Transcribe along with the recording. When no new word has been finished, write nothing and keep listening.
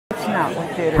not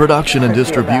what theater. Production and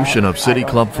distribution of City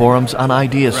Club forums on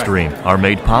ideastream are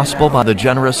made possible by the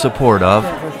generous support of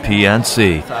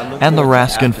PNC and the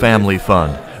Raskin Family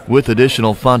Fund, with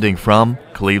additional funding from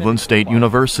Cleveland State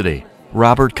University,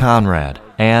 Robert Conrad,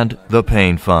 and the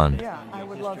Payne Fund. Yeah, I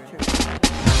would love to. See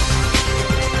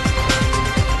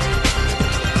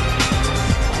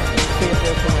if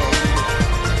there's a way.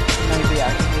 Maybe I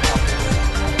can help.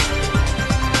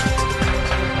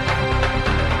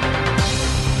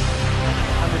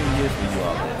 How many years were you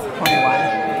all there? 21.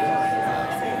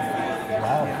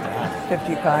 Wow.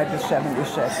 55 to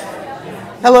 76.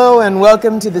 Hello and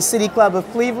welcome to the City Club of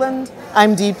Cleveland.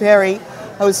 I'm Dee Perry,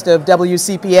 host of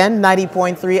WCPN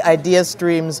 90.3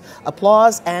 ideastream's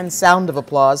Applause and Sound of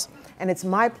Applause. And it's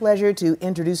my pleasure to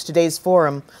introduce today's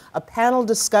forum, a panel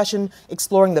discussion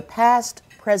exploring the past,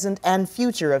 present, and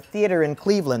future of theater in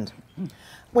Cleveland.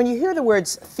 When you hear the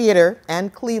words theater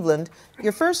and Cleveland,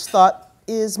 your first thought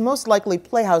is most likely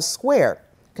Playhouse Square.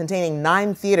 Containing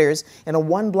 9 theaters in a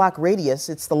 1-block radius,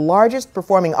 it's the largest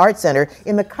performing arts center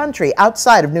in the country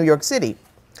outside of New York City.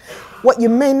 What you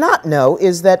may not know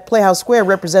is that Playhouse Square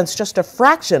represents just a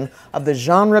fraction of the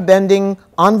genre-bending,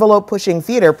 envelope-pushing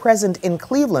theater present in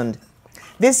Cleveland.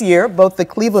 This year, both the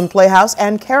Cleveland Playhouse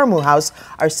and Karamu House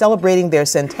are celebrating their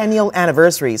centennial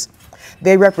anniversaries.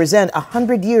 They represent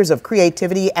 100 years of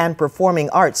creativity and performing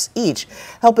arts each,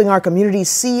 helping our communities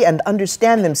see and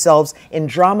understand themselves in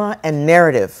drama and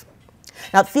narrative.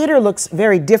 Now, theater looks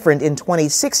very different in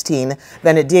 2016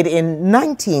 than it did in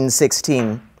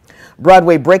 1916.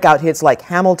 Broadway breakout hits like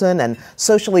Hamilton and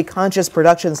socially conscious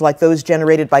productions like those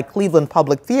generated by Cleveland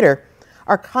Public Theater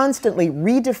are constantly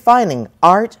redefining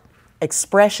art,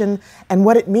 expression, and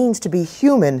what it means to be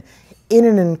human in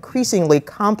an increasingly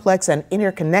complex and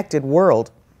interconnected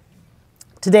world.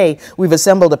 Today, we've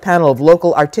assembled a panel of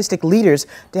local artistic leaders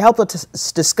to help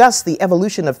us discuss the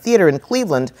evolution of theater in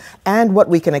Cleveland and what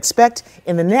we can expect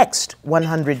in the next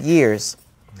 100 years.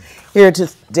 Here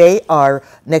today are,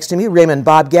 next to me, Raymond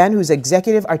Bobgan, who's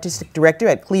Executive Artistic Director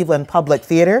at Cleveland Public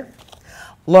Theater,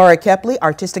 Laura Kepley,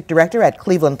 Artistic Director at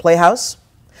Cleveland Playhouse,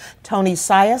 Tony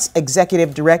Sias,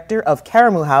 Executive Director of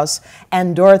Karamu House,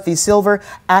 and Dorothy Silver,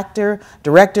 actor,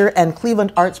 director, and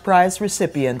Cleveland Arts Prize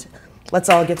recipient. Let's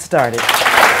all get started.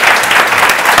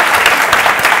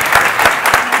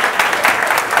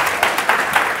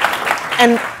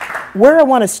 And where I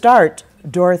want to start,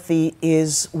 Dorothy,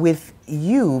 is with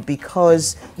you,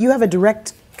 because you have a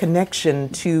direct connection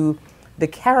to the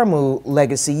Karamu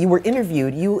legacy. You were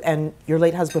interviewed, you and your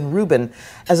late husband Reuben,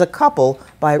 as a couple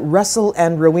by Russell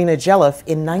and Rowena Jelliff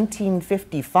in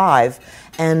 1955,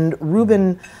 and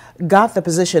Reuben got the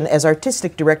position as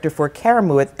artistic director for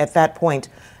Karamu at that point.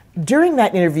 During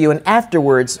that interview and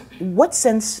afterwards, what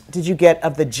sense did you get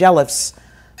of the Jelliffs'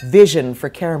 vision for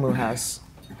Karamu House?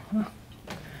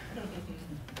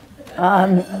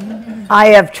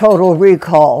 I have total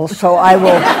recall, so I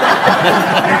will.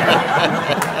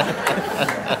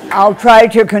 I'll try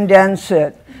to condense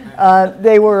it.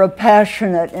 They were a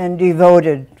passionate and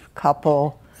devoted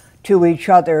couple to each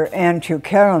other and to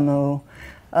Karamu.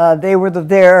 They were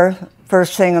there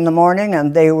first thing in the morning,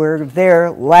 and they were there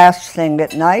last thing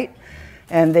at night,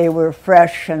 and they were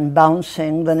fresh and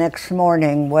bouncing the next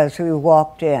morning as we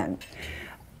walked in.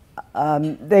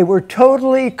 They were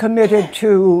totally committed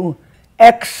to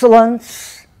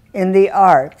excellence in the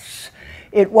arts.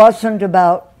 It wasn't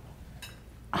about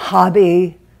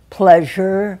hobby,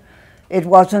 pleasure. It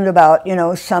wasn't about,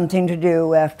 something to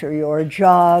do after your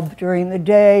job during the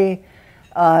day.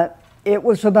 It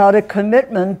was about a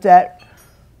commitment that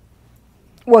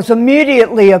was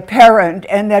immediately apparent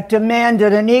and that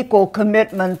demanded an equal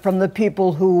commitment from the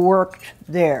people who worked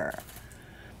there.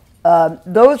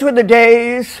 Those were the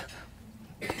days,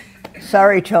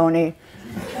 sorry, Tony,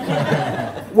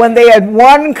 when they had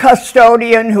one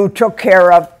custodian who took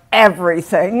care of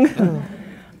everything.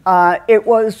 It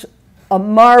was a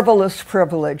marvelous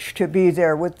privilege to be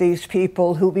there with these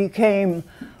people who became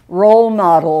role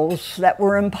models that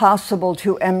were impossible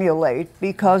to emulate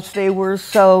because they were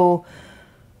so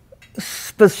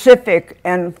specific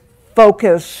and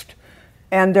focused,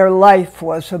 and their life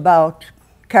was about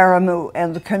Karamu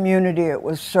and the community it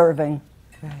was serving.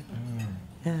 Right.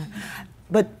 Yeah.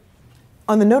 But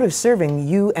on the note of serving,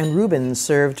 you and Reuben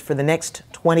served for the next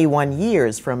 21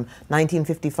 years, from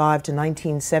 1955 to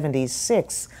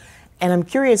 1976. And I'm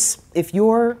curious if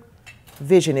your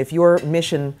vision, if your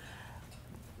mission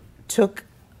took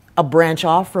a branch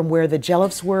off from where the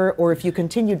Jelliffs were, or if you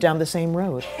continued down the same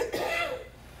road.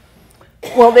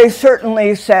 Well, they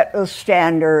certainly set a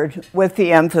standard with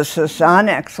the emphasis on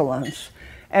excellence,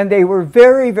 and they were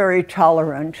very, very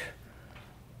tolerant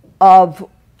of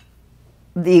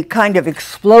the kind of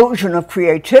explosion of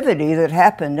creativity that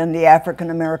happened in the African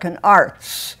American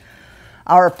arts.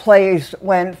 Our plays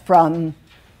went from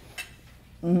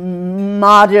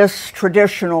modest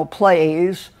traditional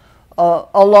plays,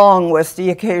 along with the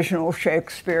occasional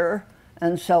Shakespeare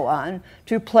and so on,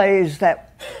 to plays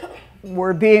that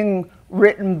were being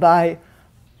written by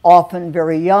often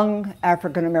very young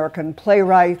African American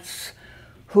playwrights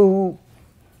who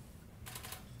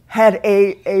had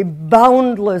a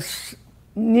boundless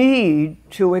need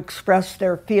to express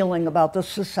their feeling about the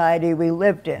society we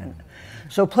lived in.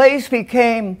 So plays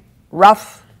became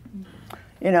rough,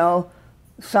 you know,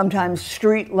 sometimes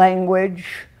street language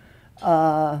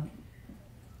that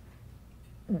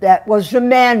was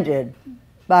demanded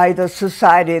by the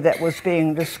society that was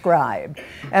being described.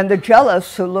 And the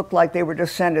jealous, who looked like they were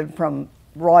descended from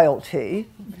royalty,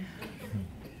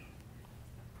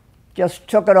 just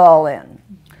took it all in.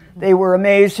 They were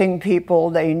amazing people.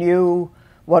 They knew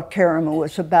what Karamu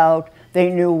was about. They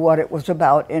knew what it was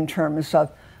about in terms of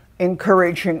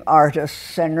encouraging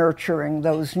artists and nurturing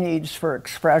those needs for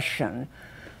expression.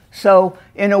 So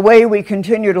in a way, we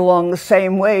continued along the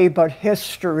same way, but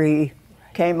history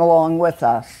came along with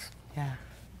us,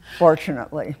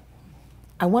 fortunately.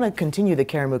 I want to continue the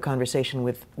Karamu conversation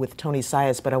with Tony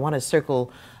Sias, but I want to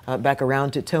circle back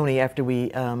around to Tony after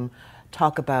we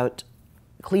talk about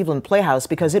Cleveland Playhouse,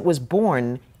 because it was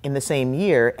born in the same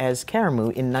year as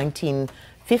Karamu in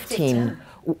 1915.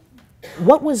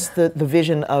 What was the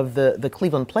vision of the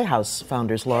Cleveland Playhouse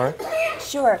founders, Laura?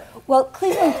 Sure. Well,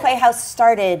 Cleveland Playhouse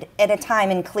started at a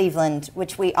time in Cleveland,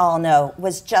 which we all know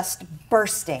was just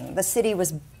bursting. The city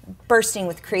was bursting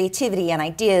with creativity and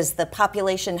ideas. The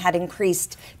population had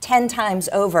increased 10 times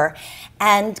over.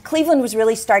 And Cleveland was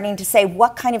really starting to say,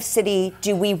 what kind of city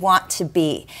do we want to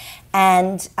be?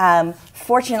 And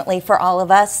fortunately for all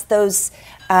of us, those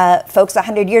folks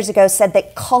 100 years ago said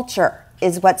that culture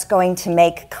is what's going to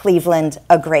make Cleveland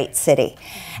a great city.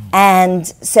 And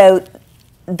so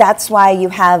that's why you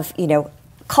have, you know,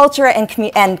 culture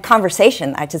and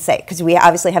conversation, I should say, because we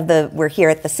obviously have we're here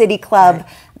at the City Club. Right.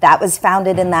 That was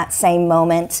founded in that same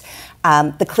moment.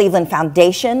 The Cleveland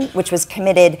Foundation, which was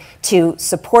committed to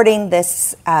supporting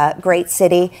this great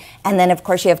city. And then, of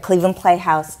course, you have Cleveland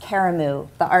Playhouse, Karamu,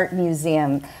 the Art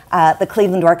Museum, the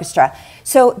Cleveland Orchestra.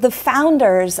 So the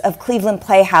founders of Cleveland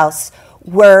Playhouse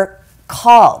were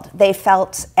called. They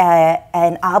felt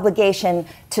an obligation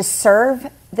to serve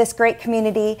this great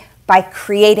community by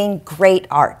creating great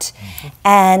art. Mm-hmm.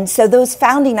 And so those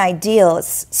founding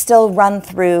ideals still run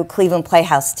through Cleveland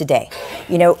Playhouse today.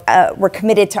 You know, we're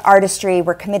committed to artistry,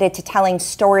 we're committed to telling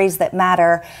stories that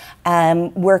matter,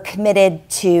 we're committed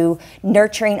to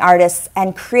nurturing artists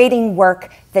and creating work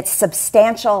that's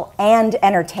substantial and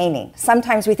entertaining.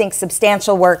 Sometimes we think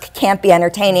substantial work can't be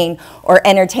entertaining, or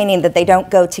entertaining, that they don't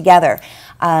go together.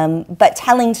 But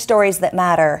telling stories that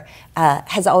matter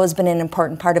has always been an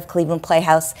important part of Cleveland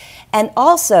Playhouse. And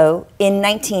also in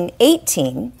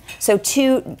 1918, so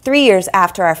 3 years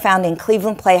after our founding,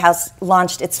 Cleveland Playhouse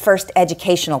launched its first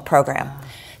educational program.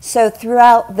 So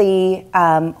throughout the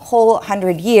whole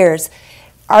 100 years,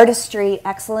 artistry,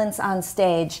 excellence on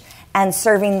stage, and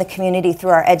serving the community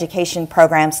through our education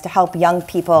programs to help young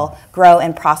people grow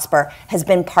and prosper has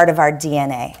been part of our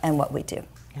DNA and what we do.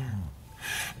 Yeah.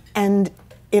 And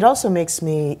it also makes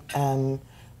me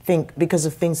think, because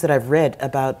of things that I've read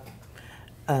about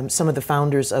some of the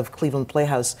founders of Cleveland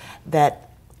Playhouse, that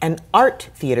an art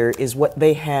theater is what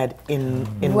they had in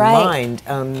right.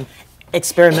 mind.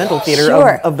 Experimental theater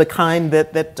sure. of the kind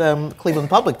that Cleveland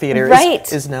Public Theater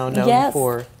right. is now known yes.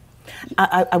 for.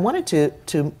 I wanted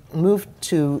to move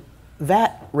to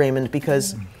that, Raymond,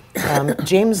 because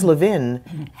James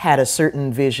Levin had a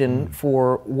certain vision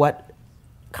for what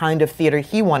kind of theater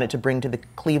he wanted to bring to the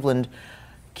Cleveland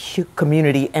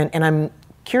community, and I'm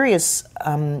curious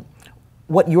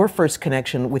what your first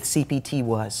connection with CPT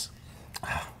was.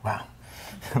 Oh, wow,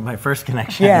 my first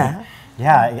connection. Yeah.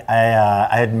 Yeah,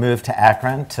 I had moved to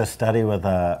Akron to study with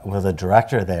a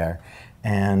director there,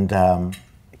 and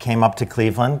came up to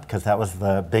Cleveland because that was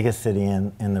the biggest city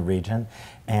in the region,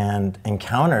 and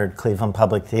encountered Cleveland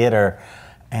Public Theater,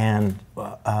 and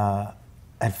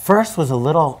at first was a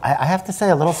little, I have to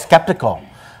say, a little skeptical,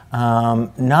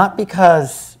 not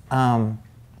because of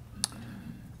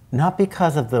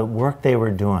the work they were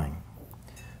doing,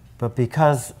 but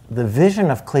because the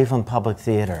vision of Cleveland Public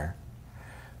Theater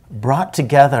brought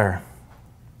together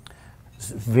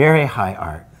very high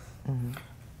art, mm-hmm.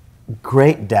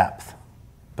 great depth,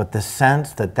 but the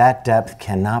sense that that depth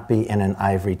cannot be in an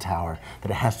ivory tower, that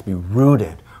it has to be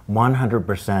rooted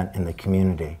 100% in the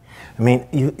community. I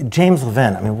mean, James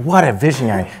Levin, I mean, what a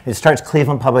visionary. He starts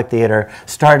Cleveland Public Theater,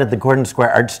 started the Gordon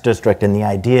Square Arts District and the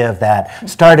idea of that,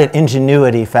 started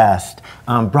Ingenuity Fest,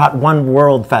 brought One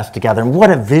World Fest together, and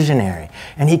what a visionary.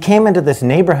 And he came into this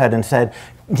neighborhood and said,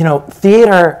 you know,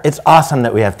 theater, it's awesome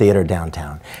that we have theater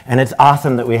downtown, and it's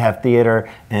awesome that we have theater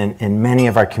in many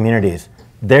of our communities.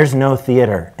 There's no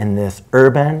theater in this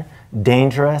urban,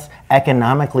 dangerous,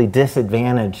 economically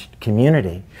disadvantaged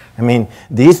community. I mean,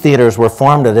 these theaters were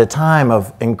formed at a time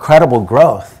of incredible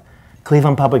growth.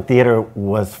 Cleveland Public Theater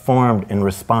was formed in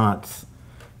response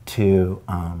to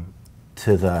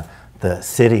the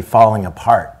city falling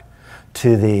apart,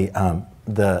 to the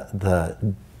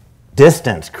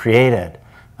distance created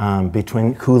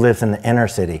between who lives in the inner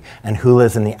city and who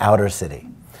lives in the outer city.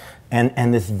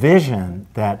 And this vision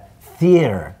that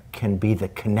theater can be the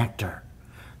connector,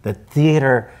 that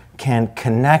theater can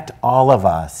connect all of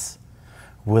us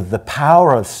with the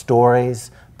power of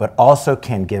stories, but also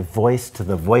can give voice to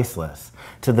the voiceless,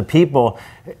 to the people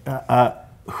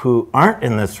who aren't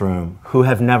in this room, who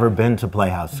have never been to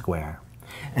Playhouse Square,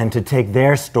 and to take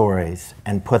their stories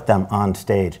and put them on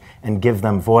stage and give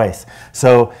them voice.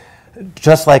 So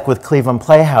just like with Cleveland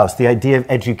Playhouse, the idea of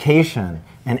education,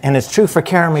 and it's true for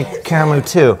Karamu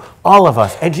too, all of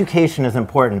us, education is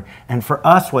important. And for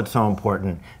us, what's so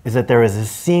important is that there is a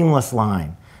seamless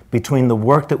line between the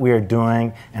work that we are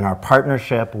doing and our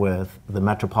partnership with the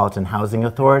Metropolitan Housing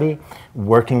Authority,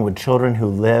 working with children who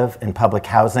live in public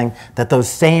housing, that those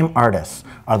same artists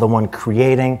are the one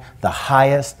creating the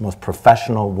highest, most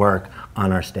professional work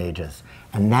on our stages.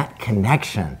 And that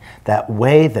connection, that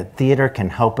way that theater can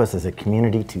help us as a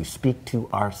community to speak to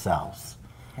ourselves,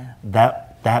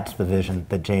 that's the vision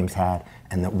that James had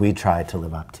and that we tried to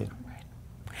live up to.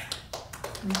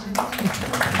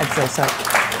 I'd say so.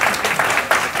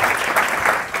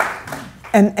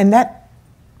 And that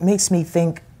makes me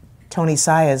think, Tony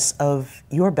Sias, of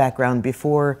your background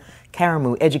before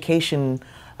Karamu. Education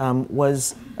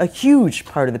was a huge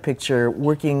part of the picture,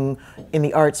 working in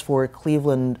the arts for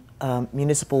Cleveland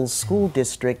Municipal School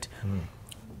District.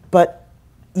 But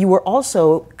you were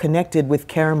also connected with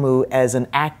Karamu as an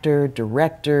actor,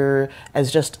 director,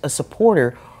 as just a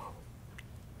supporter.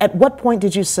 At what point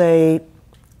did you say,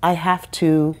 I have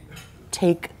to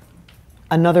take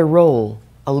another role,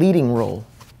 a leading role?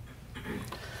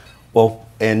 Well,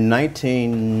 in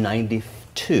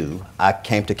 1992, I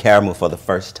came to Karamu for the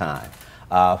first time.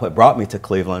 What brought me to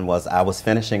Cleveland was I was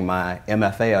finishing my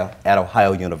MFA at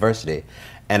Ohio University,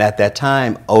 and at that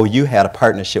time, OU had a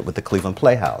partnership with the Cleveland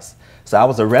Playhouse. So I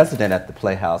was a resident at the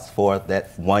Playhouse for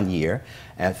that 1 year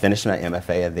and finished my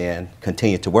MFA and then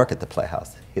continued to work at the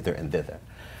Playhouse, hither and thither.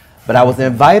 But I was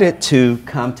invited to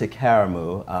come to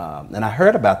Karamu, and I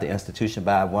heard about the institution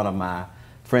by one of my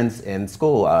friends in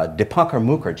school, Dipankar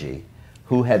Mukherjee,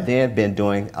 who had then been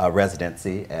doing a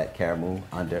residency at Karamu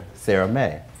under Sarah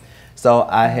May. So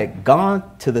I had gone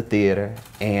to the theater,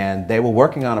 and they were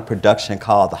working on a production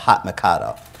called The Hot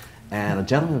Mikado. And a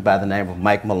gentleman by the name of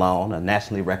Mike Malone, a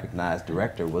nationally recognized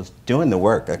director, was doing the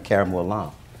work at Karamu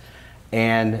alone.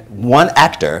 And one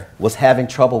actor was having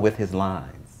trouble with his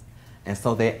lines. And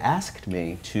so they asked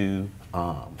me to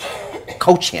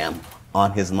coach him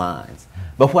on his lines.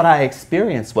 But what I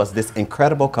experienced was this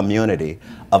incredible community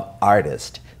of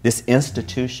artists, this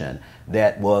institution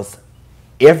that was,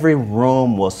 every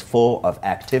room was full of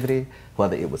activity,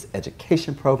 whether it was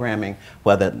education programming,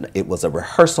 whether it was a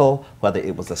rehearsal, whether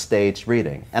it was a staged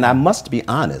reading. And I must be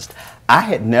honest, I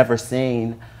had never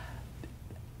seen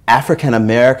African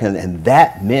American and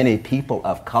that many people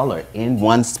of color in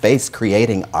one space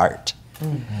creating art.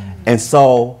 And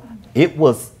so it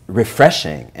was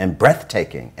refreshing and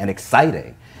breathtaking and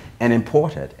exciting and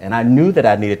important, and I knew that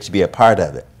I needed to be a part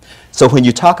of it. So when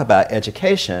you talk about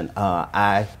education,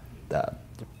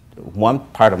 one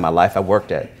part of my life I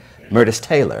worked at Meredith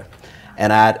Taylor,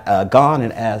 and I'd gone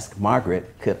and asked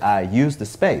Margaret, could I use the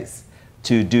space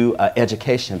to do an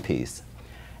education piece?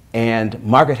 And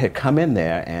Margaret had come in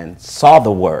there and saw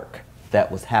the work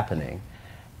that was happening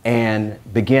and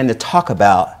began to talk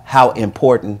about how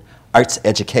important arts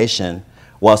education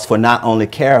was for not only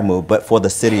Karamu, but for the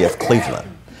city of Cleveland.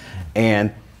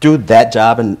 And through that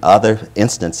job and other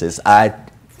instances, I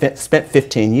spent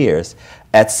 15 years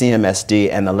at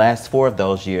CMSD, and the last 4 of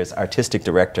those years, artistic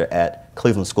director at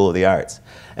Cleveland School of the Arts.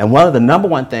 And one of the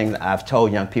 #1 things that I've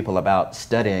told young people about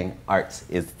studying arts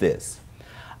is this.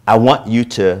 I want you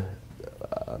to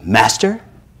master,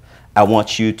 I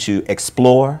want you to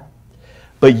explore,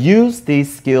 but use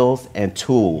these skills and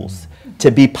tools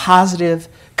to be positive,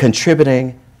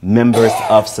 contributing members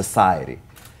of society.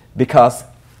 Because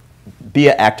be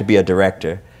an actor, be a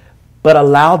director, but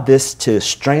allow this to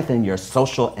strengthen your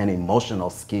social and emotional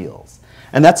skills.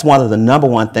 And that's one of the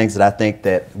 #1 things that I think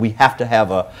that we have to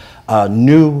have a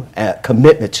new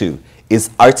commitment to is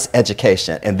arts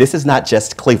education. And this is not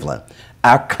just Cleveland.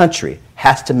 Our country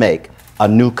has to make a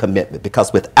new commitment,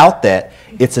 because without that,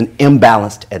 it's an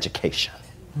imbalanced education.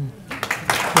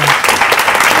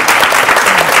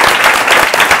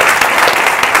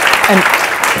 And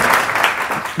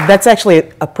that's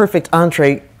actually a perfect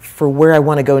entree for where I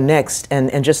want to go next,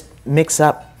 and just mix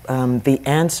up the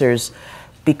answers,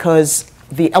 because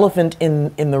the elephant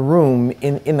in the room,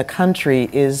 in the country,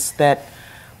 is that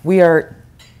we are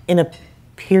in a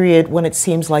period when it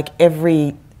seems like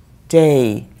every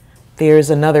day there's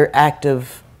another act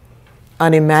of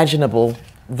unimaginable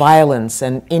violence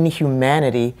and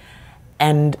inhumanity,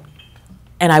 and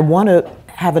I want to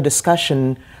have a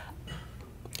discussion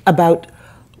about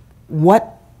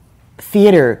what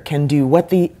theater can do, what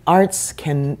the arts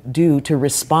can do to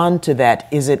respond to that.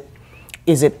 Is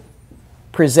it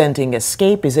presenting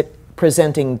escape? Is it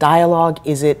presenting dialogue?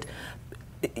 Is it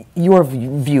your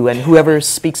view? And whoever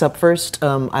speaks up first,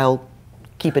 I'll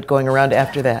keep it going around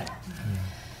after that.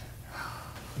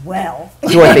 Well,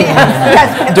 Dorothy.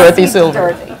 Dorothy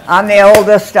Silver. Dorothy. I'm the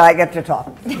oldest, I get to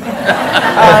talk.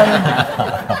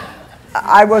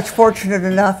 I was fortunate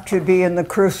enough to be in the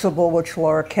Crucible, which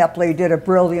Laura Kepley did a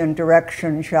brilliant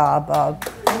direction job of.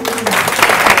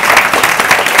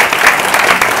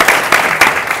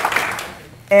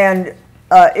 And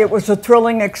it was a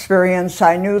thrilling experience.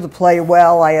 I knew the play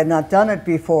well. I had not done it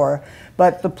before.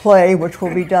 But the play, which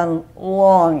will be done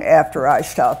long after I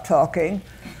stop talking,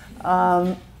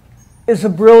 is a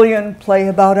brilliant play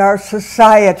about our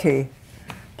society.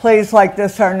 Plays like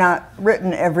this are not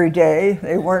written every day.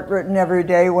 They weren't written every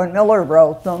day when Miller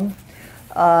wrote them.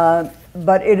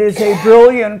 But it is a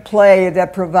brilliant play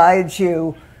that provides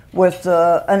you with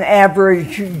an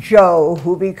average Joe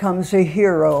who becomes a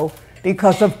hero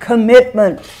because of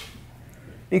commitment,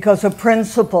 because of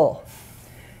principle.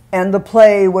 And the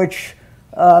play, which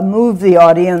moved the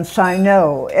audience, I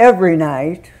know, every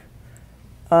night,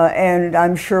 and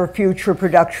I'm sure future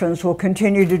productions will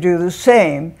continue to do the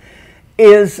same,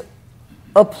 is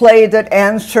a play that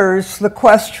answers the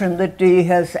question that Dee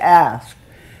has asked.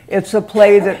 It's a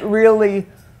play that really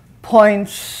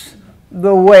points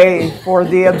the way for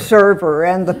the observer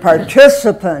and the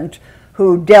participant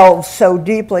who delves so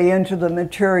deeply into the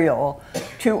material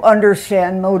to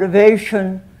understand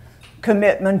motivation,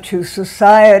 commitment to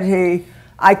society.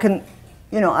 I could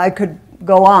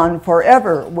go on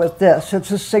forever with this.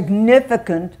 It's a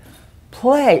significant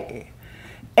play.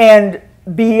 And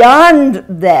beyond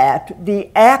that, the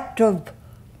act of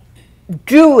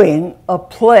doing a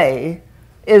play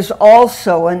is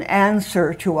also an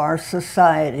answer to our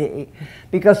society.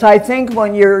 Because I think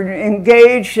when you're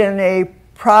engaged in a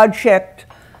project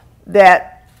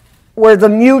where the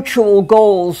mutual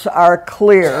goals are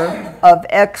clear of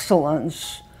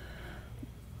excellence,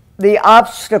 the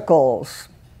obstacles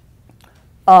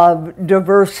of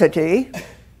diversity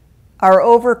are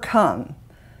overcome.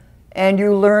 And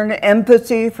you learn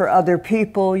empathy for other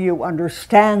people, you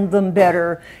understand them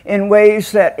better in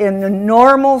ways that in the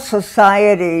normal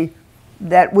society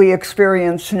that we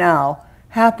experience now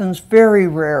happens very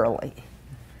rarely,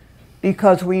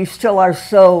 because we still are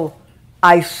so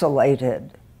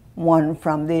isolated one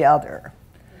from the other.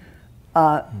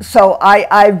 So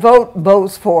I vote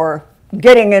both for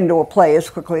getting into a play as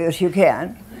quickly as you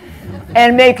can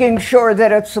and making sure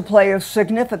that it's a play of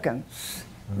significance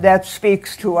that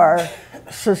speaks to our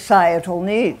societal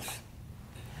needs.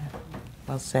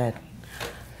 Well said.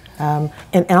 And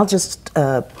I'll just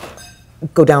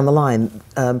go down the line.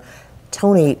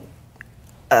 Tony,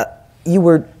 you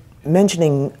were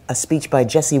mentioning a speech by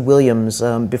Jesse Williams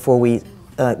before we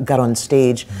got on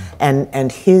stage,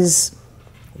 and his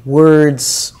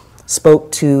words spoke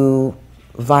to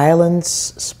violence,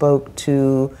 spoke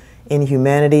to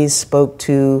inhumanities, spoke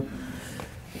to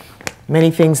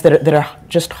many things that are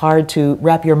just hard to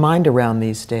wrap your mind around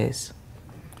these days.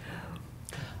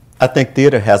 I think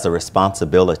theater has a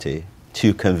responsibility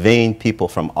to convene people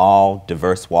from all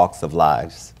diverse walks of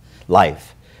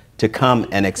life to come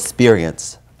and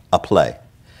experience a play.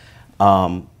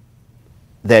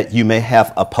 That you may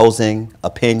have opposing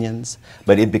opinions,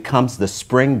 but it becomes the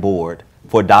springboard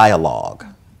for dialogue.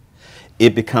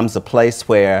 It becomes a place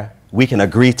where we can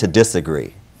agree to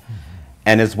disagree,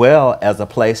 and as well as a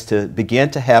place to begin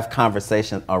to have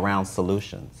conversation around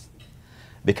solutions.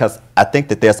 Because I think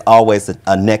that there's always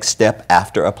a next step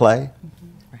after a play.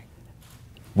 Right.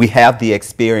 We have the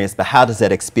experience, but how does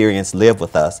that experience live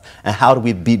with us? And how do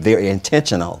we be very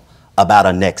intentional about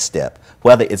a next step,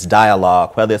 whether it's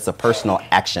dialogue, whether it's a personal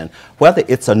action, whether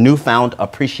it's a newfound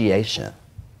appreciation.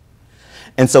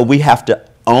 And so we have to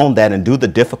own that and do the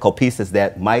difficult pieces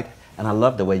that might, and I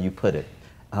love the way you put it,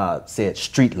 said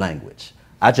street language.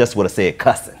 I just would have said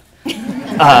cussing.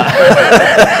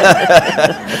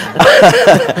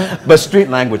 But street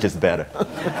language is better.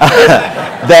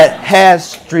 That has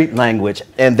street language,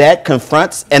 and that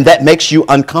confronts, and that makes you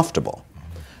uncomfortable.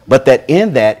 But that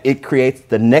in that, it creates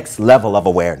the next level of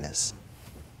awareness.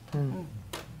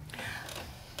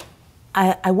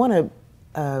 I want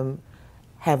to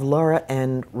have Laura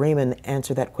and Raymond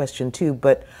answer that question too,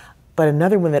 but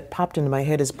another one that popped into my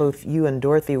head as both you and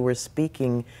Dorothy were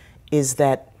speaking is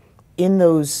that in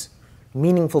those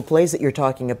meaningful plays that you're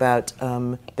talking about,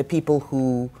 the people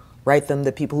who write them,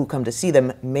 the people who come to see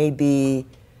them may be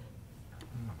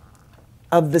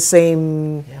of the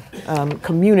same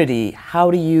community. How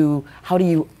do you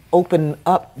open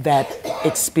up that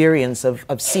experience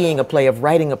of seeing a play, of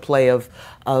writing a play, of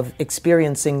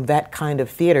experiencing that kind of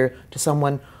theater to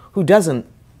someone who doesn't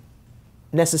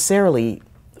necessarily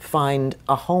find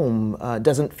a home,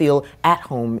 doesn't feel at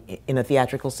home in a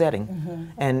theatrical setting?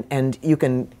 Mm-hmm. And you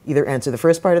can either answer the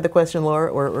first part of the question, Laura,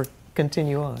 or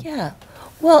continue on. Yeah.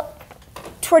 Well,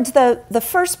 towards the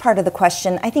first part of the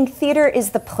question, I think theater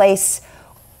is the place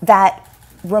that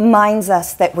reminds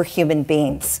us that we're human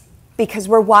beings, because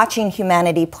we're watching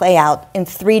humanity play out in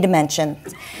 3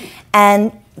 dimensions.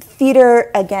 And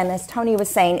theater, again, as Tony was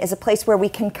saying, is a place where we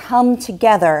can come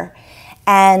together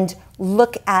and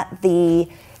look at the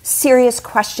serious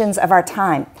questions of our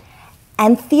time.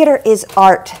 And theater is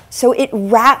art, so it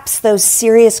wraps those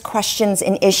serious questions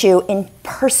and issue in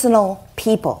personal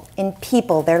people,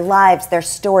 their lives, their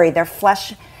story, their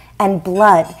flesh and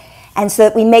blood. And so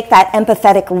that we make that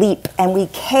empathetic leap and we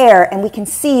care and we can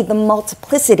see the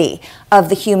multiplicity of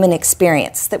the human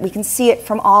experience, that we can see it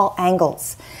from all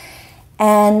angles.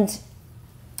 And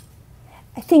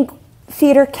I think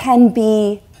theater can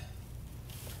be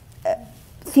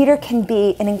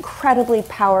an incredibly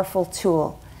powerful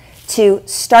tool to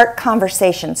start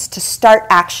conversations, to start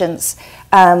actions,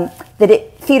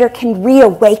 theater can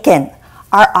reawaken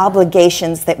our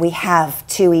obligations that we have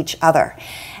to each other.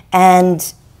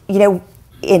 And you know,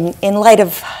 in light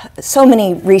of so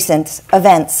many recent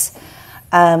events,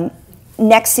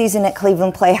 next season at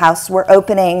Cleveland Playhouse, we're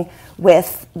opening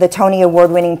with the Tony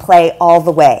Award-winning play All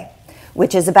the Way,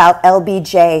 which is about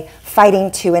LBJ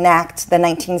fighting to enact the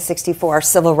 1964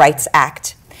 Civil Rights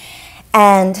Act.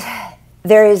 And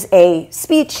there is a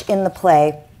speech in the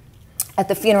play at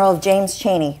the funeral of James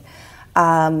Chaney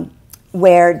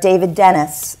where David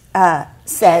Dennis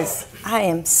says, "I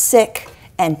am sick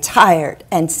and tired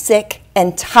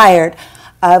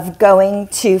of going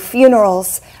to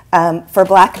funerals for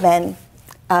black men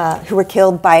who were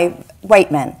killed by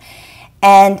white men."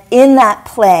 And in that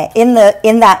play, in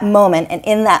that moment and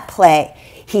in that play,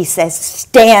 he says,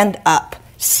 "Stand up,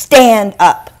 stand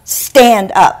up,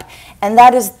 stand up." And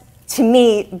that is, to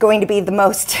me, going to be the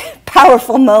most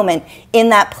powerful moment in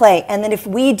that play. And that if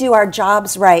we do our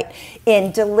jobs right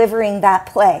in delivering that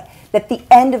play, that at the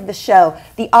end of the show,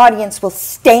 the audience will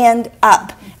stand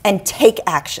up and take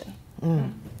action.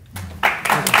 Mm.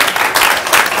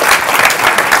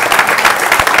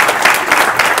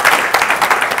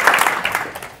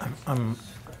 I'm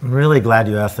really glad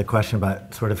you asked the question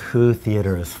about sort of who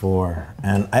theater is for.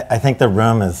 And I think the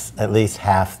room is at least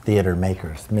half theater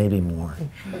makers, maybe more.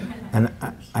 And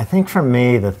I think for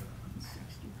me, the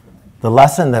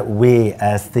lesson that we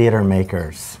as theater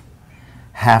makers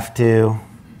have to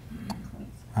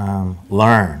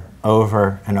learn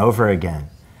over and over again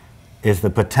is the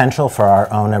potential for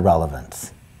our own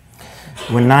irrelevance.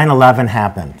 When 9/11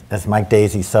 happened, as Mike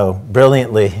Daisy so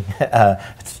brilliantly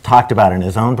talked about in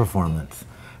his own performance,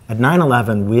 at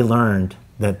 9/11 we learned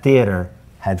that theater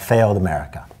had failed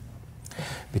America.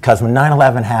 Because when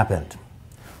 9/11 happened,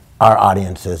 our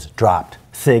audiences dropped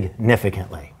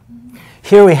significantly.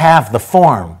 Here we have the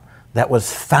form that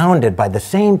was founded by the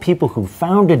same people who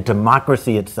founded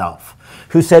democracy itself,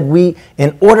 who said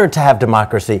in order to have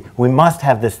democracy, we must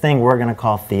have this thing we're going to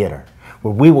call theater,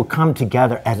 where we will come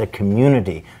together as a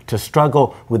community to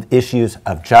struggle with issues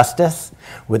of justice,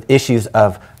 with issues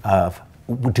of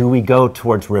do we go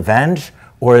towards revenge,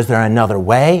 or is there another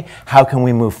way? How can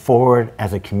we move forward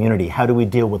as a community? How do we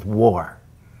deal with war?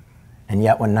 And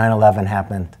yet when 9/11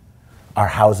 happened, our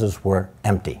houses were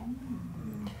empty.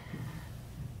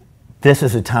 This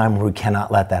is a time where we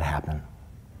cannot let that happen.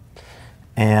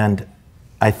 And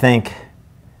I think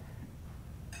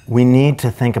we need to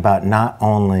think about not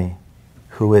only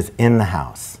who is in the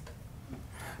house,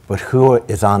 but who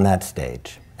is on that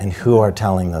stage. and who are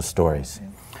telling those stories.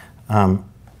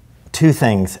 Two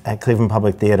things at Cleveland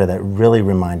Public Theater that really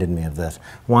reminded me of this.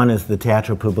 One is the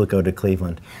Teatro Público de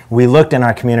Cleveland. We looked in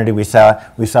our community, we saw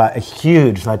a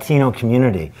huge Latino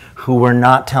community who were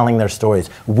not telling their stories.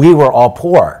 We were all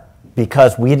poor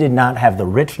because we did not have the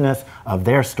richness of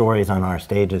their stories on our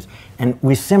stages. And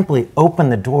we simply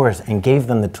opened the doors and gave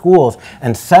them the tools,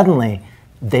 and suddenly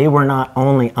they were not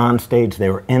only on stage, they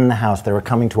were in the house, they were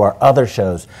coming to our other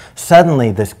shows.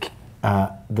 Suddenly this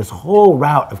whole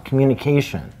route of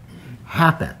communication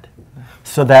happened,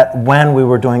 so that when we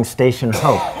were doing Station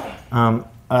Hope,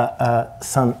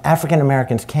 some African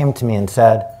Americans came to me and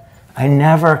said, I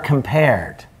never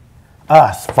compared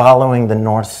us following the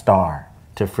North Star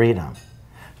to freedom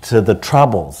to the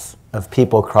troubles of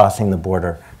people crossing the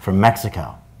border from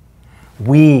Mexico.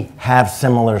 We have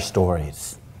similar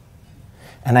stories.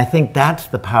 And I think that's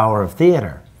the power of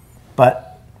theater.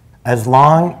 But as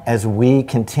long as we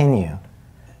continue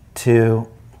to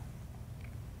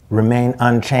remain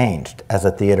unchanged as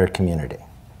a theater community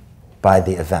by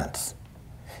the events,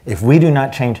 if we do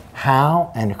not change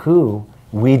how and who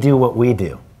we do what we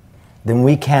do, then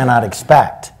we cannot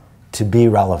expect to be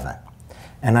relevant.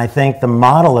 And I think the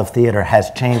model of theater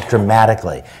has changed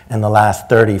dramatically in the last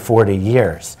 30, 40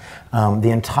 years. The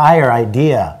entire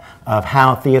idea of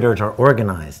how theaters are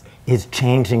organized is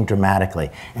changing dramatically.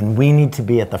 And we need to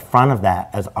be at the front of that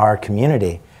as our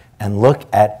community and look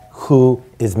at who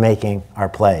is making our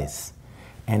plays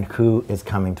and who is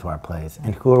coming to our plays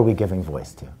and who are we giving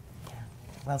voice to.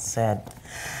 Well said.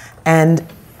 And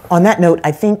on that note,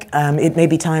 I think it may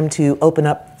be time to open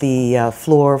up the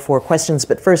floor for questions.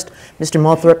 But first, Mr.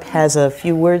 Moulthrop has a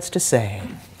few words to say.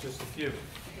 Just a few.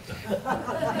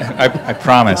 I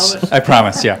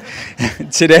promise, yeah.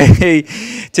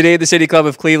 Today at the City Club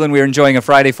of Cleveland, we are enjoying a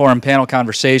Friday Forum panel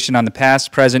conversation on the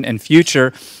past, present, and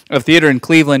future of theater in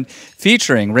Cleveland,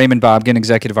 featuring Raymond Bobgan,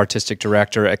 Executive Artistic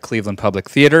Director at Cleveland Public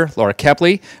Theater, Laura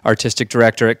Kepley, Artistic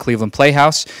Director at Cleveland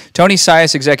Playhouse, Tony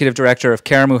Sias, Executive Director of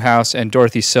Karamu House, and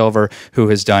Dorothy Silver, who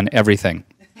has done everything.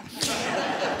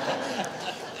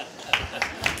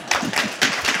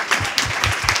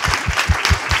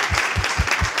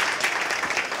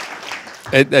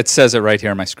 It says it right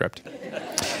here in my script.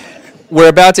 We're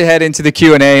about to head into the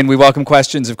Q&A, and we welcome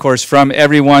questions, of course, from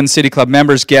everyone, City Club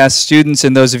members, guests, students,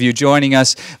 and those of you joining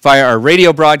us via our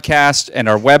radio broadcast and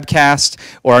our webcast,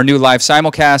 or our new live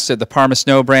simulcast at the Parma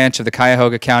Snow branch of the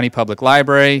Cuyahoga County Public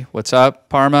Library. What's up,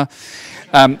 Parma?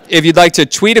 If you'd like to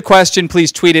tweet a question,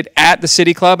 please tweet it at the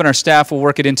City Club, and our staff will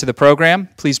work it into the program.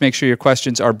 Please make sure your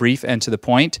questions are brief and to the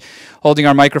point. Holding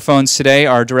our microphones today,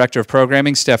 our Director of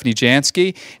Programming, Stephanie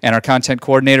Jansky, and our Content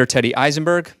Coordinator, Teddy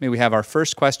Eisenberg. May we have our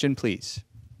first question, please?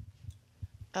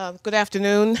 Good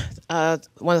afternoon. I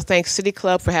want to thank City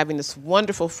Club for having this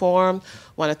wonderful forum.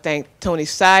 I want to thank Tony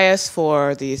Sias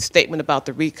for the statement about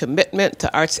the recommitment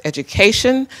to arts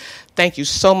education. Thank you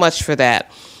so much for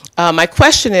that. My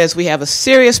question is, we have a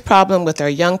serious problem with our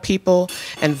young people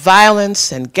and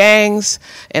violence and gangs,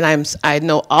 and I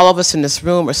know all of us in this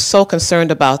room are so concerned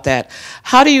about that.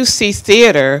 How do you see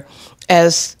theater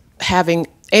as having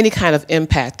any kind of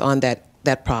impact on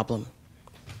that problem?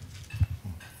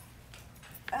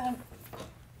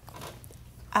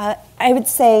 I would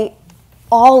say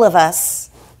all of us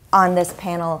on this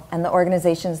panel and the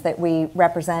organizations that we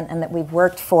represent and that we've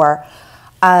worked for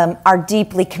are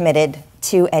deeply committed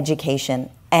to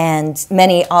education. And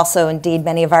many also, indeed,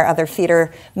 many of our other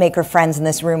theater maker friends in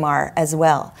this room are as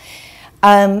well.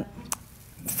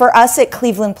 For us at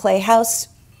Cleveland Playhouse,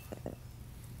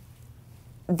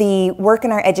 the work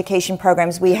in our education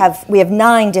programs, we have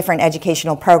 9 different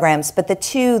educational programs, but the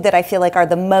 2 that I feel like are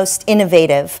the most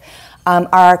innovative are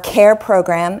our CARE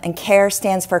program, and CARE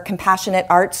stands for Compassionate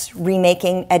Arts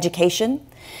Remaking Education.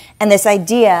 And this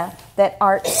idea that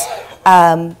arts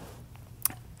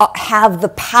have the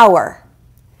power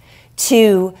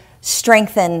to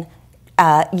strengthen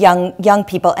young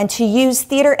people and to use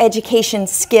theater education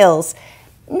skills,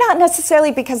 not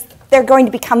necessarily because they're going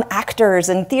to become actors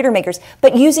and theater makers,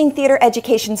 but using theater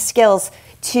education skills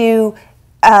to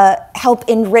help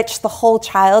enrich the whole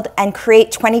child and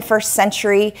create 21st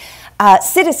century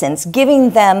citizens, giving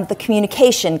them the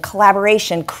communication,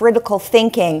 collaboration, critical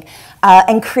thinking,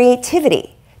 and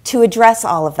creativity to address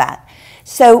all of that.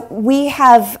 So we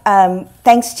have,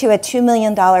 thanks to a $2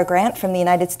 million grant from the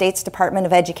United States Department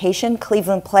of Education,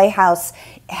 Cleveland Playhouse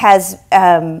has,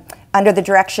 under the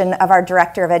direction of our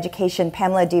Director of Education,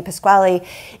 Pamela Di Pasquale,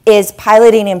 is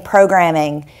piloting and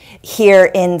programming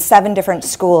here in 7 different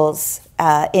schools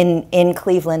in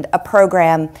Cleveland, a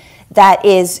program that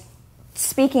is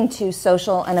speaking to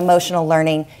social and emotional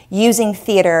learning, using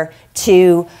theater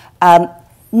to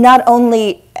not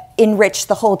only enrich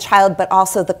the whole child, but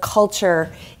also the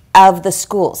culture of the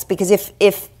schools. Because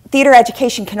if theater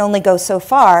education can only go so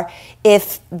far,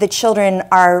 if the children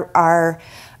are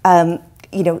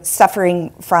suffering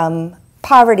from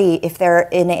poverty, if they're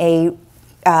in a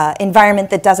environment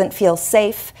that doesn't feel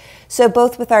safe. So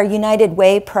both with our United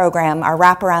Way program, our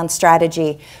wraparound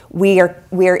strategy, we are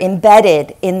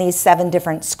embedded in these 7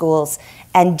 different schools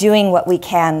and doing what we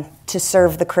can to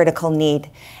serve the critical need.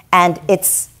 And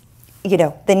it's,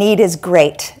 the need is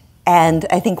great. And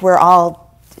I think we're all,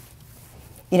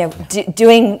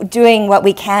 doing what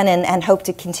we can and hope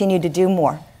to continue to do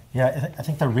more. Yeah, I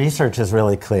think the research is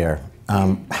really clear.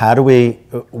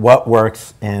 What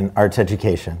works in arts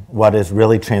education? What is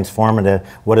really transformative?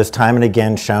 What has time and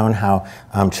again shown how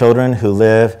children who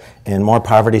live in more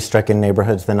poverty-stricken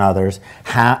neighborhoods than others,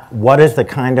 what is the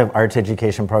kind of arts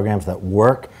education programs that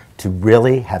work to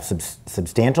really have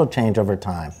substantial change over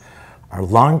time? Are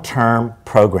long-term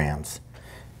programs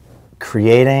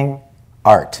creating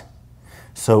art.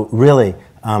 So really,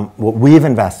 what we've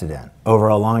invested in over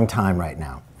a long time right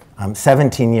now,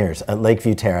 17 years at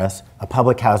Lakeview Terrace, a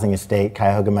public housing estate,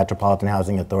 Cuyahoga Metropolitan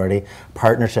Housing Authority,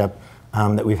 partnership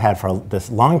that we've had for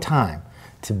this long time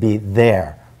to be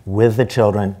there with the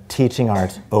children, teaching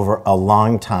arts over a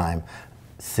long time,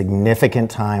 significant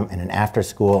time in an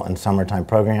after-school and summertime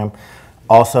program.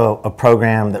 Also a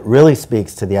program that really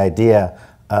speaks to the idea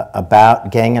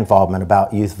about gang involvement,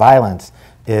 about youth violence,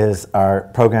 is our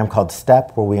program called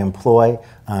STEP, where we employ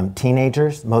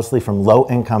teenagers, mostly from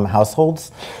low-income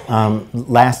households.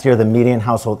 Last year, the median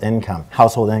household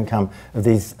income of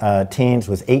these teens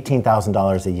was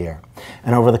 $18,000 a year.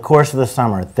 And over the course of the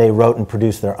summer, they wrote and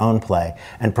produced their own play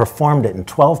and performed it in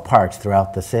 12 parks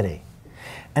throughout the city.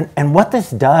 And what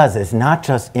this does is not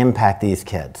just impact these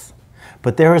kids,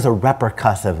 but there is a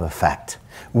repercussive effect.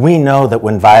 We know that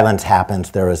when violence happens,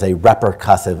 there is a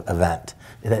repercussive event.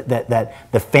 That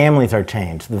the families are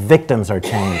changed, the victims are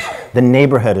changed, the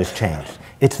neighborhood is changed.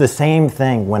 It's the same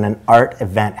thing when an art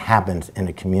event happens in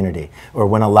a community or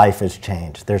when a life is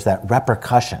changed. There's that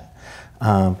repercussion.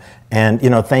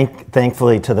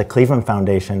 Thankfully to the Cleveland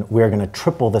Foundation, we're going to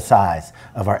triple the size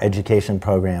of our education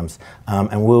programs,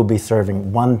 and we'll be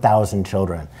serving 1,000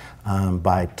 children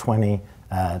by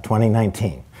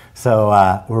 2019.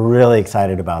 So we're really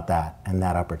excited about that and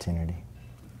that opportunity.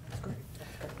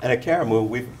 And at Karamu,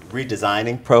 we're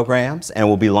redesigning programs and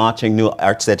we'll be launching new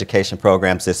arts education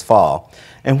programs this fall.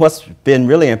 And what's been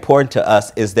really important to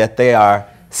us is that they are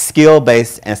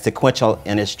skill-based and sequential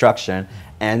in instruction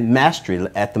and mastery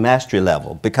at the mastery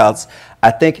level. Because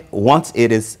I think once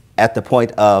it is at the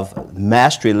point of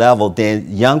mastery level,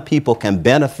 then young people can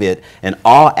benefit in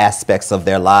all aspects of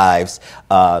their lives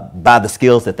by the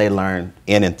skills that they learn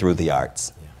in and through the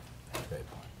arts.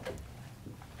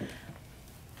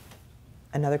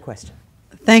 Another question.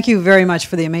 Thank you very much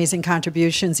for the amazing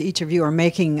contributions each of you are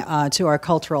making to our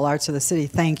cultural arts of the city.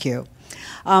 Thank you.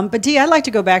 But Dee, I'd like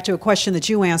to go back to a question that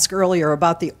you asked earlier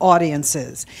about the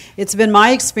audiences. It's been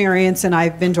my experience, and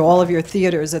I've been to all of your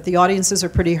theaters, that the audiences are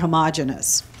pretty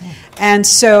homogenous. And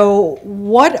so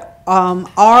what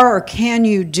are or can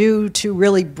you do to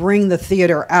really bring the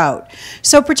theater out?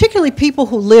 So particularly people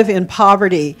who live in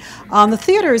poverty, the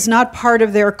theater is not part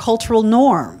of their cultural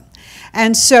norm.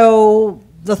 And so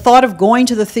the thought of going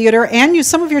to the theater, and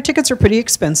some of your tickets are pretty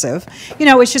expensive,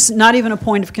 it's just not even a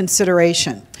point of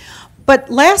consideration. But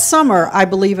last summer, I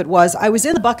believe it was, I was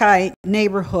in the Buckeye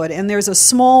neighborhood, and there's a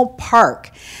small park.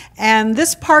 And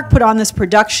this park put on this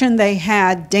production. They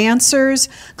had dancers,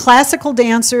 classical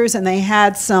dancers, and they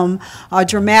had some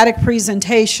dramatic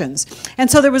presentations. And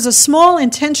so there was a small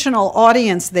intentional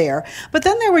audience there. But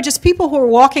then there were just people who were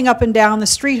walking up and down the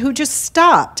street who just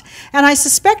stopped. And I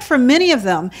suspect for many of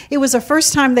them, it was the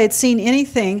first time they'd seen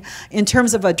anything in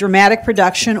terms of a dramatic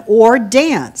production or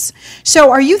dance. So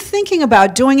are you thinking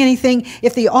about doing anything?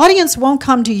 If the audience won't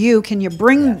come to you, can you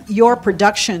bring your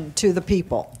production to the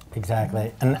people?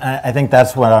 Exactly, and I think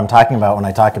that's what I'm talking about when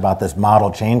I talk about this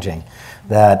model changing.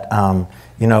 That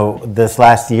this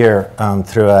last year,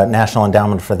 through a National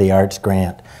Endowment for the Arts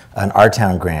grant, an Our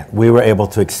Town grant, we were able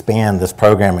to expand this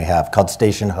program we have called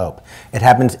Station Hope. It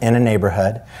happens in a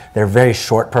neighborhood. They're very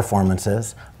short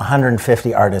performances.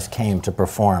 150 artists came to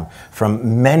perform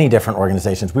from many different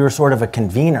organizations. We were sort of a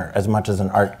convener as much as an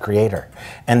art creator.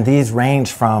 And these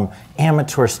range from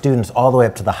amateur students all the way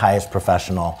up to the highest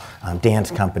professional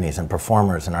dance companies and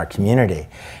performers in our community.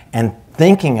 And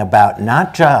thinking about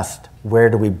not just where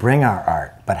do we bring our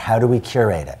art, but how do we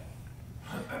curate it?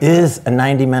 is a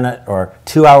 90-minute or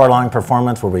 2-hour-long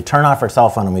performance where we turn off our cell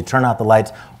phone and we turn out the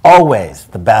lights always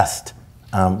the best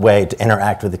way to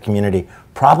interact with the community?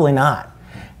 Probably not.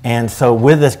 And so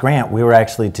with this grant, we were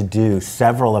actually to do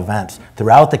several events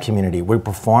throughout the community. We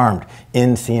performed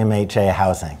in CMHA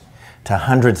housing to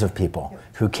hundreds of people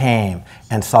who came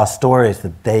and saw stories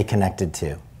that they connected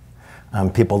to.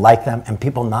 People like them and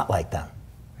people not like them.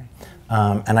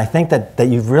 And I think that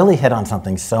you've really hit on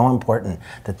something so important,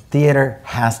 that theater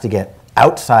has to get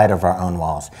outside of our own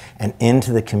walls and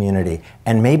into the community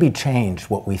and maybe change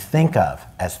what we think of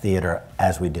as theater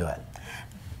as we do it.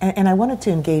 And I wanted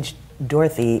to engage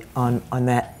Dorothy on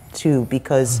that too,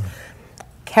 because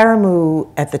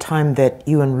Karamu, at the time that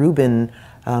you and Ruben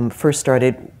first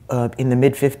started in the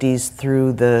mid-50s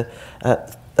through the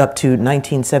up to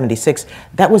 1976,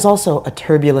 that was also a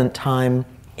turbulent time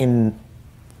in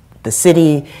the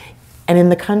city and in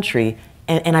the country.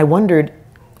 And I wondered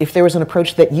if there was an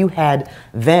approach that you had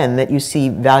then that you see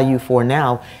value for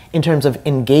now in terms of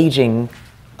engaging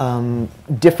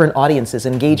different audiences,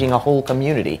 engaging a whole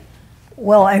community.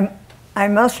 Well, I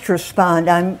must respond.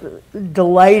 I'm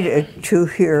delighted to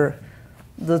hear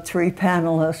the three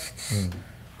panelists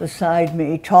beside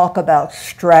me talk about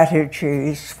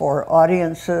strategies for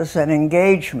audiences and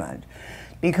engagement.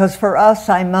 Because for us,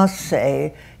 I must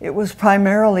say, it was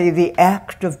primarily the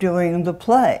act of doing the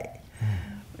play.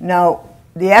 Now,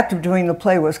 the act of doing the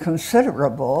play was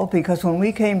considerable, because when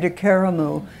we came to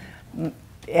Karamu,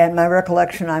 and my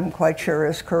recollection, I'm quite sure,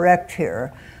 is correct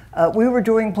here, we were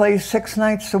doing plays 6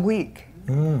 nights a week.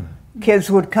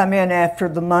 Kids would come in after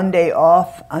the Monday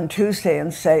off on Tuesday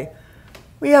and say,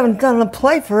 "We haven't done a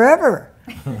play forever."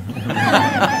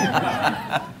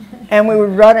 And we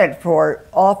would run it for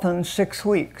often 6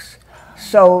 weeks.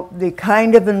 So the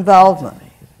kind of involvement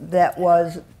that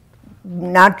was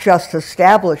not just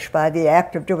established by the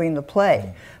act of doing the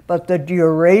play, but the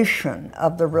duration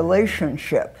of the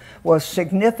relationship was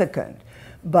significant.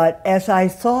 But as I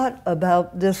thought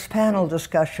about this panel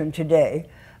discussion today,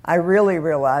 I really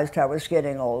realized I was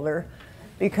getting older,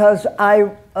 because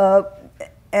I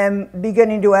am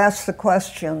beginning to ask the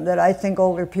question that I think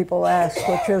older people ask,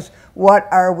 which is, what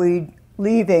are we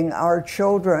leaving our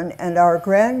children and our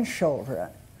grandchildren?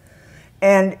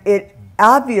 And it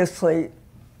obviously,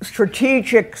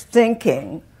 strategic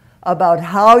thinking about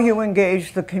how you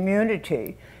engage the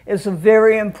community is a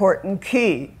very important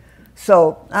key.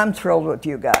 So I'm thrilled with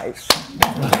you guys.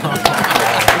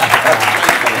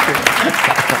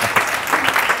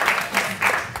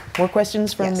 More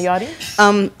questions from the audience?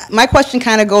 My question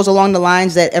kind of goes along the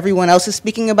lines that everyone else is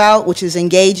speaking about, which is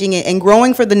engaging and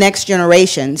growing for the next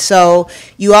generation. So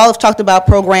you all have talked about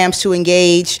programs to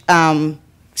engage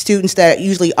students that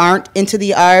usually aren't into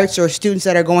the arts, or students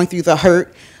that are going through the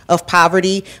hurt of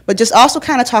poverty, but just also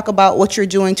kind of talk about what you're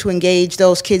doing to engage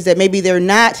those kids that maybe they're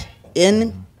not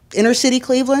in inner city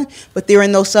Cleveland, but they're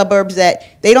in those suburbs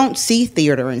that they don't see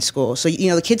theater in school. So, you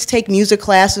know, the kids take music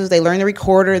classes, they learn the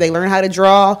recorder, they learn how to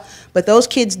draw, but those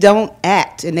kids don't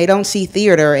act and they don't see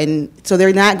theater, and so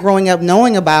they're not growing up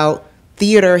knowing about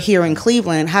theater here in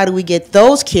Cleveland. How do we get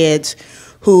those kids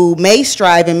who may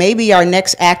strive and may be our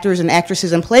next actors and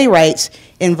actresses and playwrights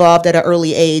involved at an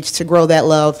early age to grow that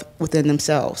love within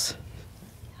themselves?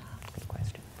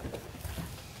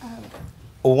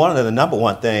 Well, one of the number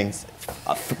one things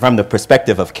from the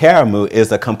perspective of Karamu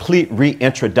is a complete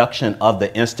reintroduction of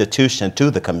the institution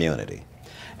to the community.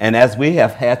 And as we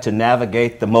have had to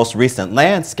navigate the most recent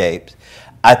landscape,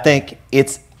 I think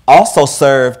it's also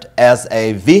served as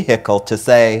a vehicle to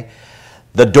say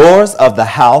the doors of the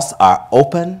house are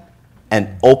open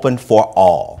and open for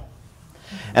all.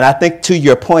 And I think, to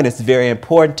your point, it's very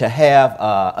important to have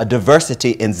a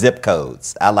diversity in zip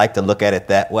codes. I like to look at it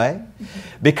that way,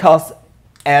 because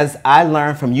as I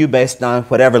learn from you based on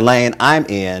whatever lane I'm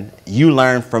in, you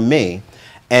learn from me,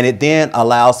 and it then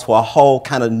allows for a whole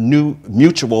kind of new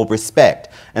mutual respect.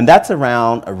 And that's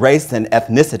around race and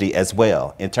ethnicity as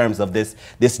well, in terms of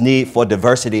this need for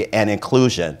diversity and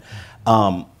inclusion.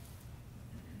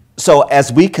 So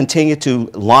as we continue to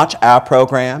launch our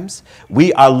programs,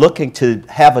 we are looking to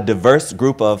have a diverse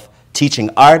group of teaching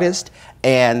artists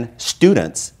and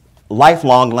students,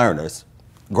 lifelong learners,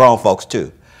 grown folks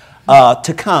too,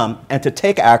 to come and to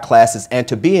take our classes and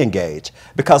to be engaged.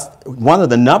 Because one of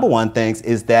the number one things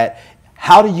is that,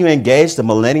 how do you engage the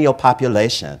millennial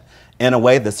population in a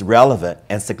way that's relevant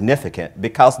and significant,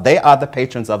 because they are the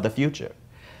patrons of the future.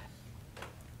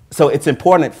 So it's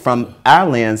important from our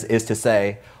lens is to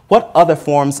say, what other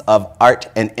forms of art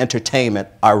and entertainment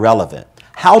are relevant?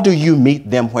 How do you meet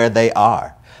them where they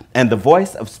are? And the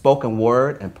voice of spoken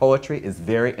word and poetry is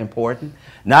very important,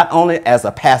 not only as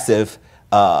a passive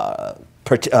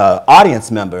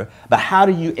audience member, but how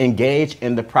do you engage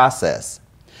in the process?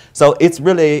 So it's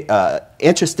really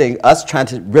interesting, us trying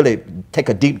to really take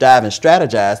a deep dive and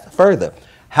strategize further.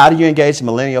 How do you engage the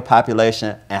millennial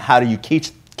population, and how do you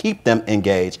keep them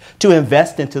engaged to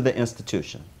invest into the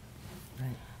institution?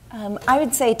 I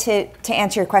would say to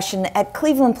answer your question, at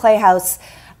Cleveland Playhouse,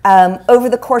 over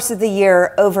the course of the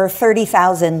year, over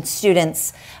 30,000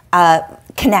 students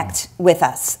connect with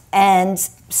us. And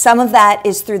some of that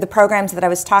is through the programs that I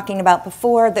was talking about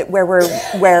before,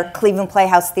 where Cleveland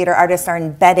Playhouse theater artists are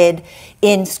embedded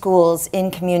in schools, in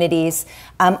communities.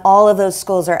 All of those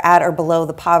schools are at or below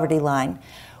the poverty line.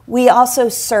 We also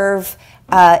serve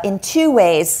in two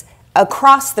ways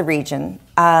across the region.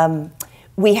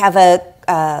 We have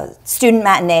student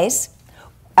matinees,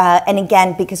 and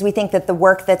again, because we think that the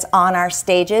work that's on our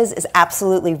stages is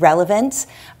absolutely relevant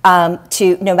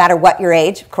to no matter what your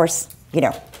age. Of course,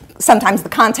 sometimes the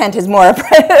content is more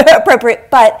appropriate,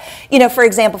 but, for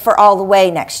example, for All the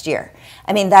Way next year,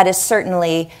 I mean, that is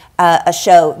certainly a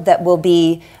show that will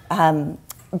be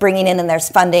bringing in, and there's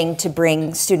funding to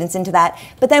bring students into that.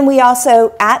 But then we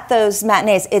also, at those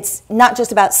matinees, it's not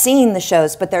just about seeing the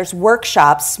shows, but there's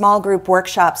workshops, small group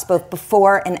workshops, both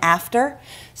before and after,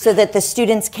 so that the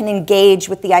students can engage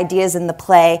with the ideas in the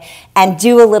play and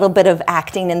do a little bit of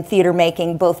acting and theater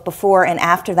making both before and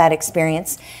after that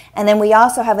experience. And then we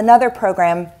also have another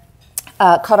program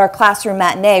called our Classroom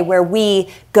Matinee, where we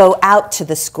go out to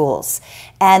the schools.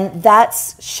 And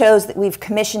that's shows that we've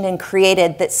commissioned and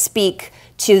created that speak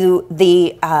to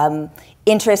the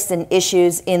interests and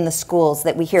issues in the schools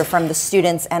that we hear from the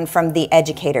students and from the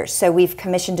educators. So we've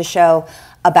commissioned a show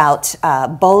about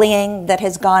bullying that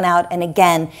has gone out, and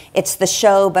again, it's the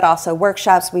show but also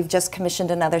workshops. We've just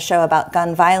commissioned another show about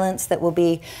gun violence that will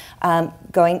be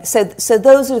going. So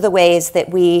those are the ways that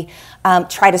we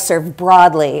try to serve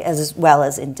broadly as well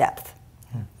as in depth.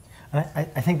 I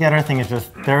think the other thing is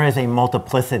just there is a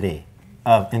multiplicity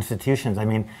of institutions. I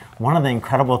mean, one of the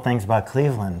incredible things about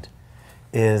Cleveland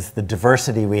is the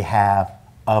diversity we have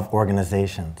of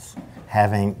organizations,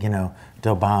 having,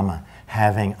 Dobama,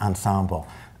 having Ensemble,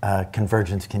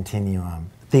 Convergence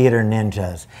Continuum, Theater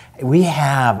Ninjas. We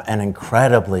have an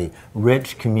incredibly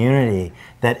rich community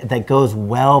that goes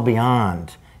well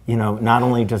beyond, not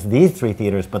only just these three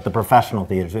theaters, but the professional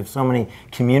theaters. We have so many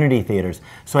community theaters.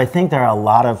 So I think there are a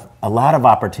lot of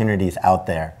opportunities out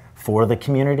there for the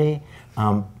community.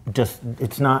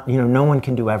 It's not, no one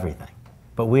can do everything,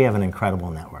 but we have an incredible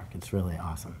network. It's really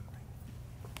awesome.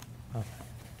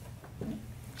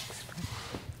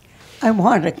 I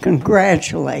want to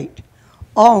congratulate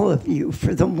all of you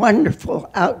for the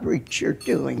wonderful outreach you're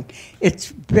doing. It's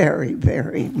very,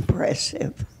 very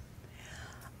impressive.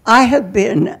 I have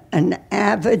been an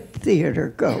avid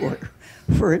theater goer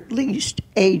for at least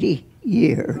 80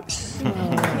 years.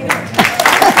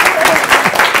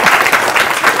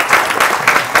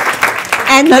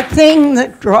 And the thing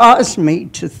that draws me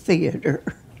to theater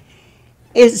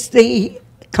is the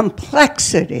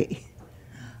complexity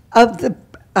of the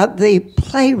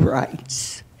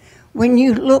playwrights. When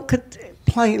you look at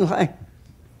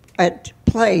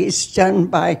plays done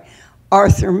by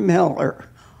Arthur Miller,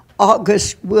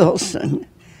 August Wilson,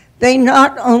 they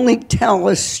not only tell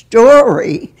a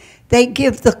story, they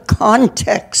give the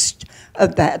context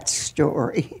of that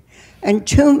story. And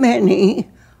too many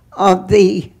of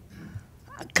the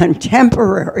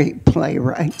contemporary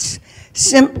playwrights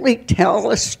simply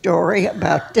tell a story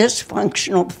about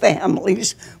dysfunctional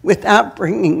families without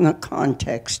bringing the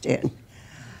context in.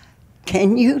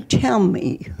 Can you tell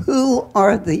me who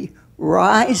are the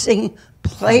rising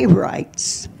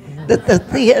playwrights that the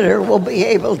theater will be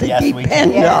able to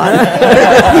depend on?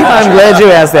 I'm glad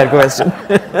you asked that question.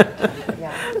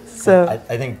 So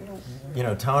I think,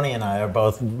 Tony and I are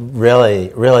both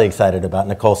really, really excited about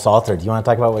Nicole Salter. Do you want to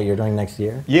talk about what you're doing next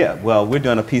year? Yeah, well, we're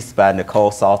doing a piece by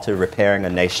Nicole Salter, Repairing a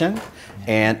Nation.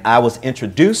 And I was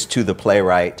introduced to the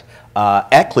playwright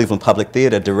at Cleveland Public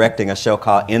Theater directing a show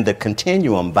called In the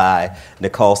Continuum by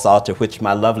Nicole Salter, which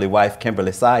my lovely wife,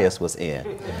 Kimberly Sias, was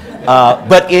in.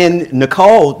 But in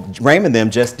Nicole, Raymond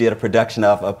them just did a production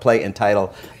of a play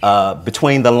entitled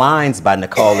Between the Lines by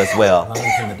Nicole as well.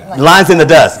 Lines in the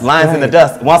Dust. Lines in the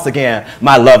Dust. Once again,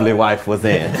 my lovely wife was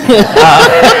in.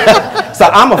 So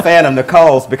I'm a fan of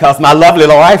Nicole's because my lovely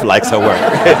wife likes her work.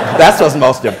 That's what's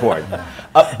most important.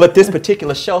 But this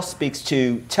particular show speaks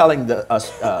to telling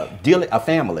a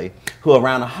family who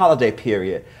around a holiday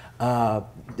period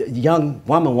young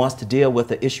woman wants to deal with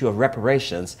the issue of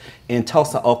reparations in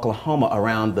Tulsa, Oklahoma,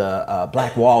 around the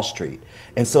Black Wall Street.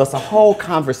 And so it's a whole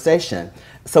conversation.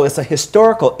 So it's a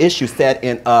historical issue set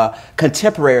in a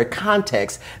contemporary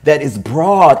context that is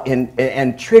broad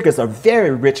and triggers a very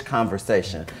rich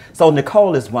conversation. So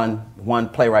Nicole is one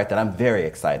playwright that I'm very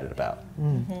excited about.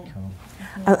 Cool.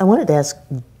 I wanted to ask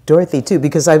Dorothy too,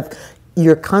 because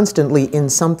you're constantly in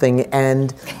something,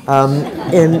 and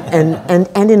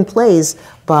in plays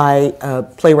by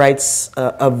playwrights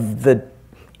of the,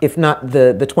 if not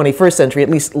the 21st century, at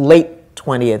least late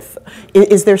 20th.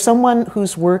 Is there someone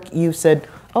whose work you said,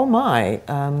 oh my,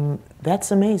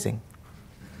 that's amazing?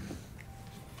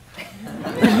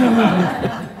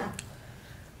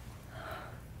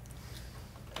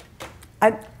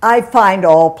 I find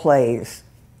all plays,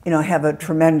 have a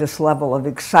tremendous level of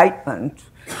excitement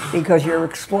because you're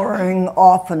exploring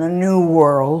often a new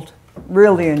world,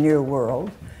 really a new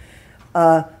world.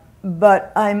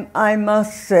 But I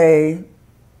must say,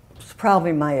 it's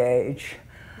probably my age,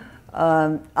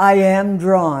 I am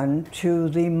drawn to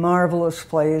the marvelous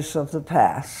plays of the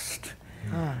past.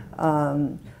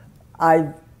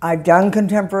 I've done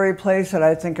contemporary plays that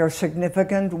I think are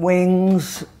significant.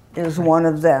 Wings is one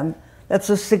of them. That's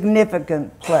a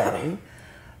significant play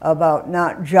about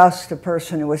not just a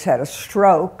person who has had a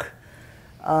stroke,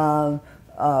 but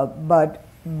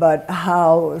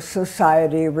how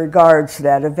society regards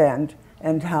that event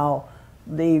and how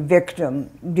the victim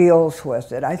deals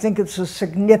with it. I think it's a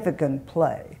significant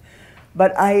play,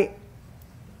 but I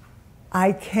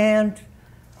can't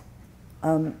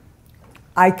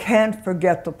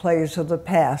forget the plays of the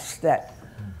past that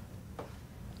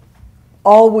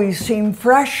always seem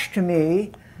fresh to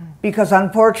me, because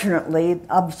unfortunately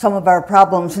some of our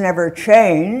problems never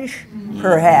change,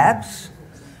 perhaps.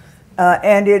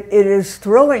 And it is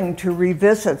thrilling to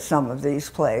revisit some of these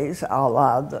plays, a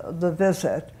la The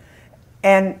Visit,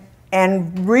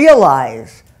 and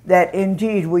realize that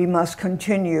indeed we must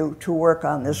continue to work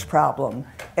on this problem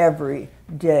every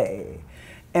day.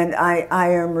 And I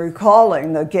am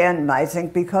recalling, again, I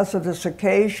think because of this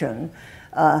occasion,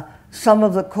 some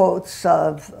of the quotes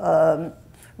of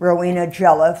Rowena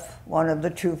Jelliff, one of the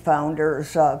two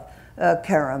founders of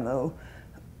Karamu.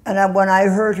 And when I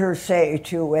heard her say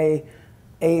to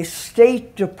a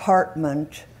State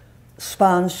Department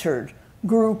sponsored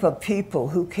group of people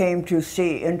who came to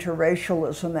see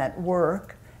interracialism at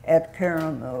work at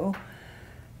Karamu,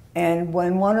 and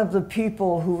when one of the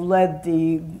people who led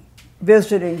the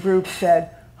visiting group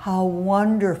said, "How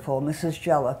wonderful, Mrs.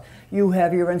 Jelliff, you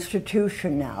have your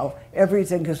institution now.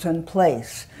 Everything is in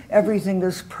place. Everything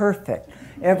is perfect.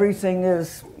 Everything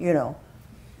is,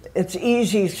 it's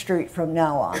easy street from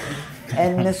now on."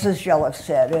 And Mrs. Jelliff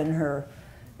said in her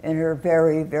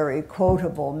very, very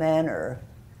quotable manner,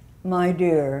 "My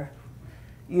dear,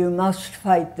 you must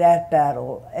fight that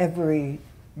battle every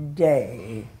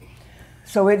day."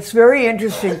 So it's very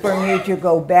interesting for me to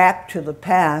go back to the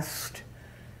past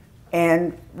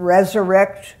and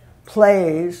resurrect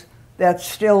plays that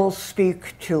still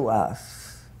speak to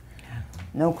us.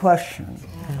 No question.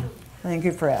 Thank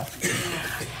you for asking.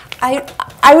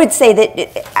 I would say that,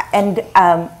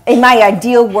 in my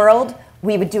ideal world,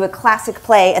 we would do a classic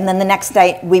play, and then the next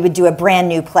night we would do a brand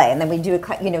new play, and then we do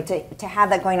to have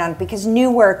that going on, because new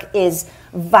work is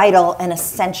vital and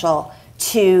essential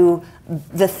to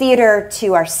the theater,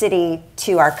 to our city,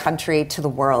 to our country, to the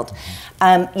world.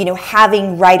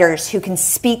 Having writers who can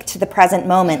speak to the present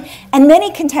moment, and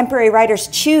many contemporary writers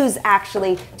choose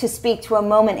actually to speak to a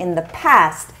moment in the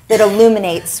past that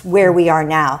illuminates where we are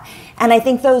now. And I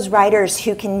think those writers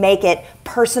who can make it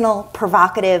personal,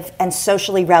 provocative, and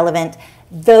socially relevant,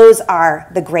 those are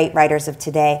the great writers of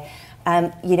today.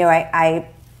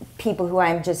 People who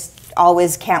I'm just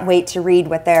always can't wait to read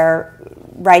what they're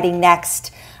writing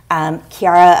next.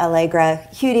 Chiara Allegra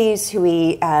Hudes, who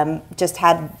we just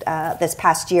had this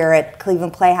past year at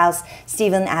Cleveland Playhouse,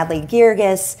 Stephen Adley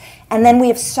Girgis, and then we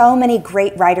have so many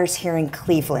great writers here in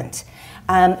Cleveland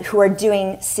who are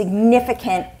doing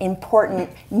significant, important,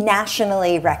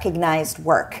 nationally recognized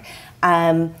work.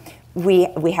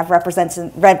 We have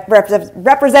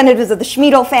representatives of the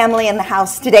Schmiedel family in the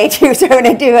house today too, so I'm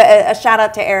going to do a shout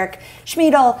out to Eric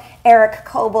Schmiedel, Eric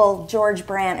Coble, George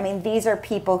Brandt. I mean, these are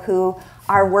people who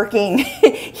are working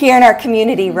here in our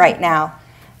community right now.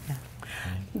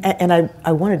 And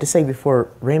I wanted to say before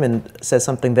Raymond says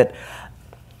something that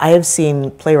I have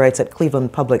seen playwrights at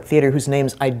Cleveland Public Theater whose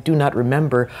names I do not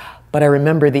remember, but I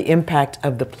remember the impact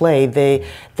of the play. They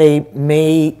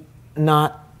may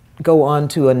not go on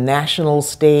to a national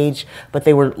stage, but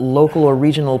they were local or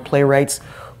regional playwrights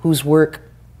whose work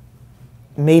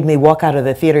made me walk out of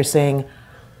the theater saying,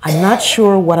 I'm not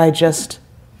sure what I just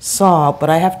saw, but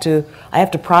I have to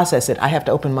process it. I have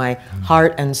to open my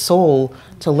heart and soul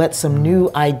to let some new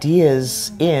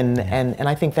ideas in, and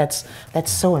I think that's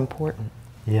so important.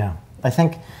 Yeah, I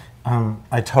think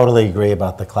I totally agree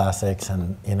about the classics,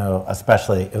 and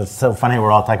especially it was so funny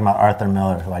we're all talking about Arthur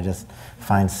Miller, who I just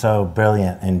find so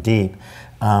brilliant and deep.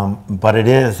 But it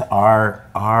is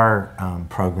our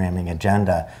programming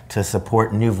agenda to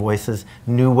support new voices,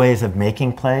 new ways of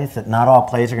making plays, that not all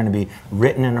plays are going to be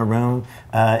written in a room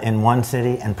in one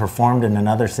city and performed in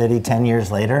another city 10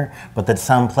 years later, but that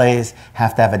some plays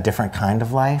have to have a different kind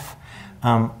of life.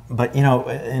 But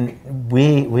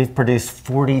we've produced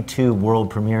 42 world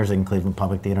premieres in Cleveland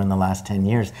Public Theater in the last 10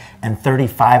 years, and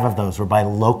 35 of those were by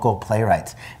local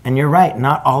playwrights. And you're right,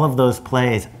 not all of those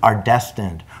plays are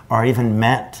destined or even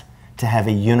meant to have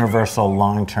a universal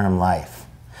long-term life.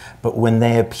 But when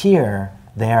they appear,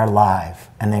 they are live,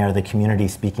 and they are the community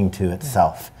speaking to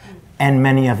itself. And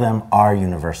many of them are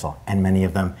universal, and many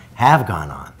of them have gone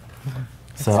on.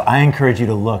 So I encourage you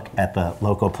to look at the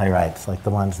local playwrights, like the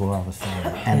ones Laura was saying,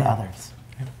 and others.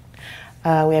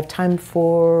 We have time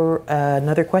for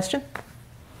another question.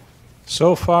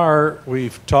 So far,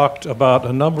 we've talked about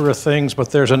a number of things, but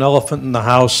there's an elephant in the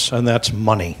house, and that's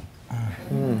money.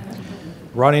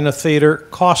 Running a theater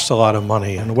costs a lot of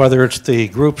money, and whether it's the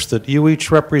groups that you each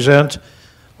represent,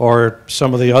 or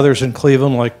some of the others in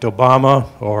Cleveland, like Dobama,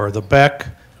 or the Beck,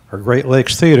 or Great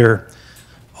Lakes Theater,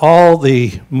 all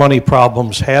the money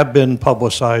problems have been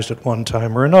publicized at one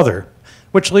time or another,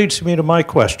 which leads me to my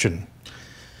question.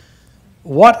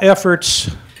 What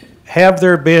efforts have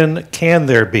there been, can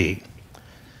there be,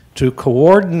 to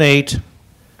coordinate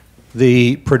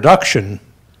the production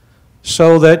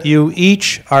so that you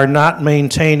each are not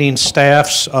maintaining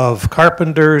staffs of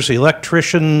carpenters,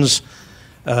 electricians,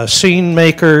 scene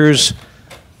makers,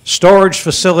 storage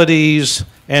facilities,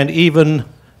 and even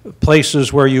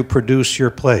places where you produce your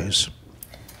plays?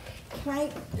 Can I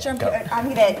jump in?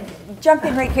 I'm going to jump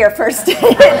in right here first, just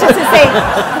to say,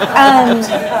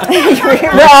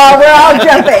 we're all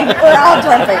jumping. We're all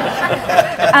jumping.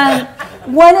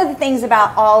 One of the things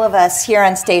about all of us here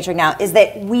on stage right now is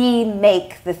that we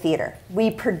make the theater.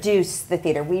 We produce the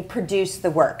theater. We produce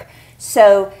the work.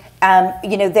 So,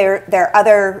 there are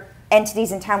other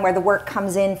entities in town where the work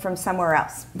comes in from somewhere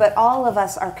else. But all of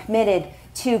us are committed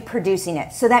to producing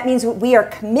it. So that means we are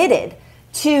committed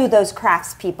to those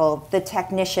craftspeople, the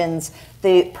technicians,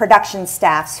 the production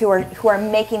staffs who are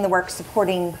making the work,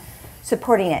 supporting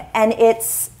it. And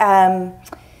it's, as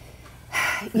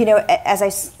I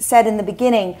said in the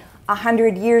beginning,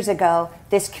 100 years ago,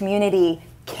 this community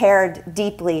cared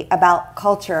deeply about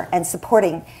culture and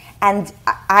supporting. And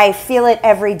I feel it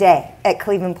every day at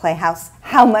Cleveland Playhouse,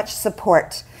 how much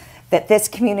support that this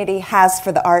community has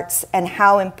for the arts and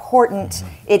how important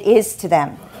it is to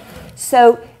them.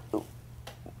 So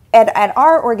at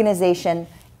our organization,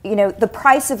 the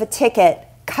price of a ticket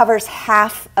covers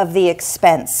half of the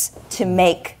expense to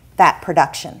make that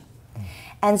production.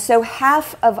 And so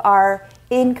half of our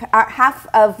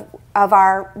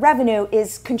revenue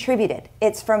is contributed.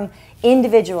 It's from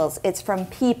individuals, it's from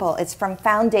people, it's from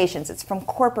foundations, it's from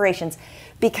corporations,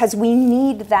 because we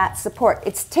need that support.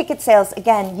 It's ticket sales.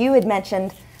 Again, you had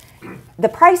mentioned the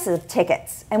price of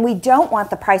tickets, and we don't want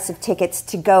the price of tickets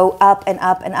to go up and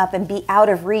up and up and be out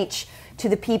of reach to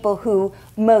the people who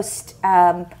most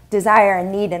desire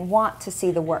and need and want to see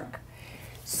the work.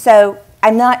 So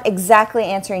I'm not exactly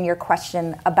answering your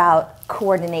question about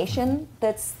coordination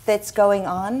that's going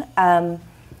on.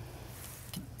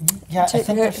 Yeah, I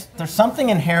think there's something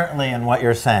inherently in what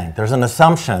you're saying. There's an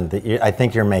assumption that I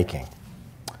think you're making.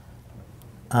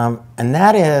 And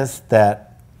that is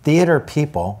that theater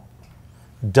people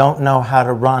don't know how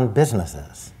to run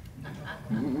businesses.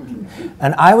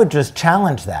 And I would just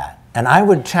challenge that. And I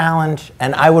would challenge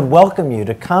and I would welcome you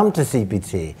to come to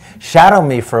CPT, shadow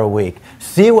me for a week,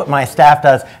 see what my staff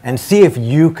does, and see if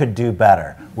you could do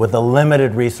better with the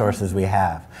limited resources we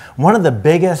have. One of the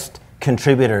biggest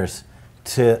contributors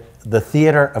to the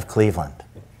theater of Cleveland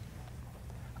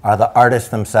are the artists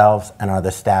themselves and are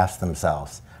the staffs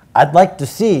themselves. I'd like to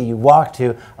see you walk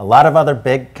to a lot of other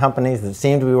big companies that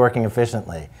seem to be working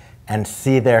efficiently and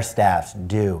see their staffs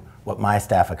do what my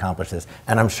staff accomplishes,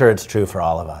 and I'm sure it's true for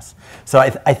all of us. So I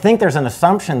think there's an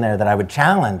assumption there that I would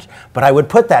challenge, but I would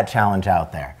put that challenge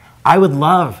out there. I would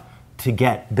love to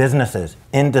get businesses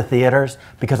into theaters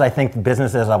because I think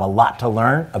businesses have a lot to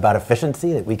learn about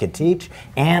efficiency that we could teach,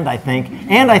 and I think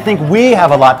we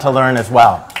have a lot to learn as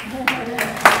well.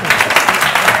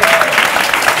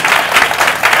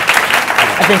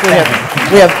 I think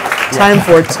we have time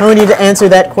for Tony to answer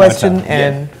that question,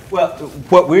 and Well,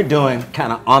 what we're doing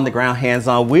kind of on the ground,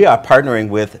 hands-on, we are partnering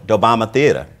with Dobama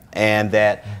Theater. And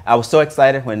that I was so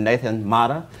excited when Nathan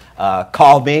Mata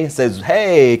called me and says,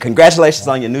 hey, congratulations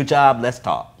on your new job, let's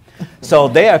talk. So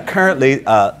they are currently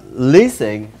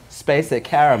leasing space at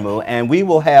Karamu, and we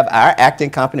will have our acting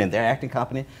company and their acting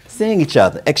company seeing each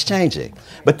other, exchanging.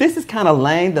 But this is kind of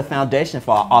laying the foundation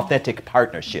for our authentic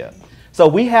partnership. So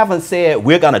we haven't said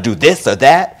we're going to do this or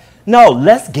that. No,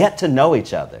 let's get to know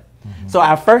each other. So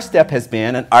our first step has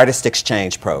been an artist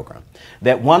exchange program,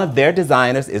 that one of their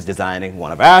designers is designing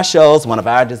one of our shows, one of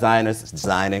our designers is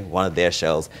designing one of their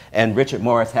shows, and Richard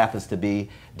Morris happens to be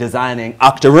designing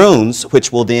Octoroons,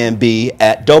 which will then be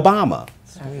at Dobama.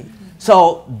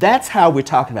 So that's how we're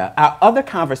talking about. Our other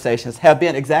conversations have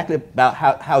been exactly about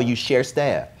how you share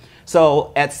staff.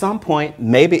 So at some point,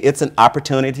 maybe it's an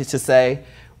opportunity to say,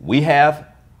 we have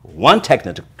one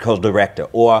technical director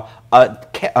or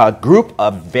a group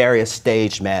of various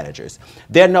stage managers.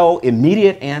 There are no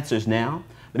immediate answers now,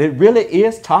 but it really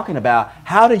is talking about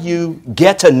how do you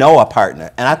get to know a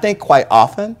partner. And I think quite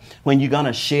often when you're going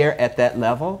to share at that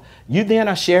level, you then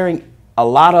are sharing a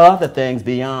lot of other things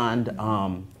beyond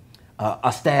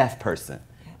a staff person.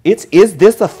 Is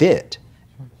this a fit?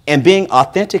 And being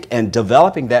authentic and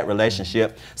developing that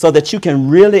relationship so that you can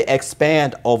really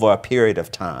expand over a period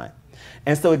of time.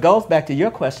 And so it goes back to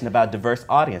your question about diverse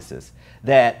audiences,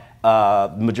 that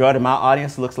the majority of my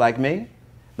audience looks like me,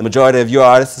 the majority of your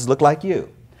audiences look like you.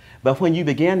 But when you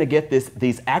begin to get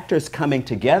these actors coming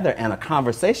together and a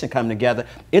conversation coming together,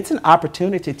 it's an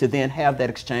opportunity to then have that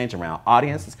exchange around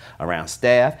audiences, around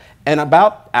staff, and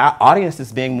about our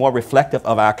audiences being more reflective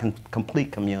of our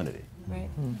complete community. Right.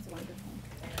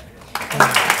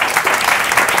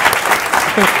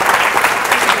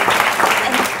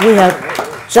 We have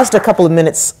just a couple of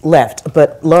minutes left,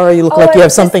 but Laura, you look like you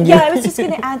have something. Yeah, I was just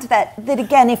going to add to that. That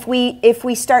again, if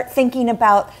we start thinking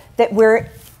about that, we're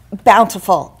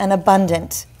bountiful and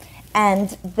abundant, and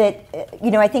that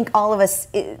I think all of us,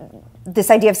 this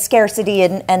idea of scarcity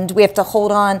and we have to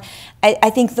hold on. I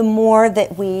think the more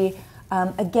that we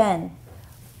again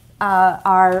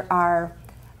are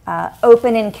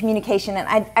open in communication, and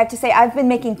I have to say I've been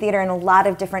making theater in a lot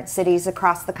of different cities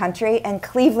across the country, and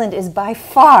Cleveland is by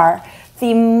far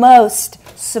the most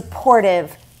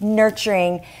supportive,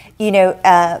 nurturing,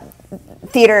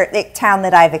 theater town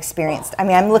that I've experienced. I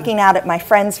mean, I'm looking out at my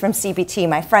friends from CBT,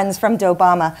 my friends from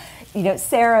Dobama,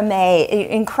 Sarah May,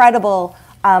 incredible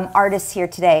artists here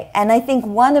today. And I think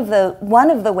one of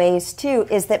the ways too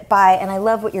is that and I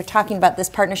love what you're talking about, this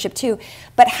partnership too,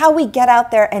 but how we get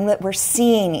out there and that we're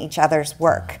seeing each other's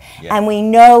work, and we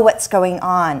know what's going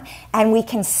on, and we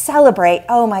can celebrate,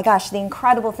 oh my gosh, the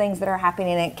incredible things that are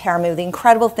happening at Karamu, the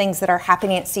incredible things that are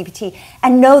happening at CBT,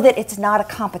 and know that it's not a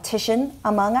competition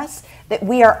among us, that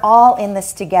we are all in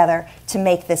this together to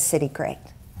make this city great.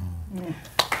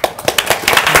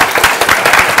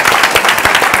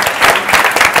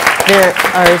 There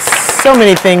are so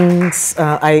many things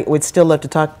I would still love to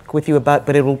talk with you about,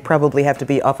 but it will probably have to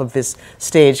be off of this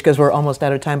stage because we're almost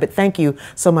out of time. But thank you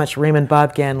so much, Raymond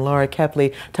Bobgan, Laura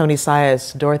Kepley, Tony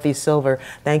Sias, Dorothy Silver.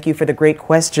 Thank you for the great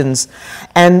questions.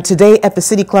 And today at the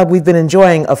City Club, we've been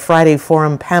enjoying a Friday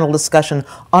Forum panel discussion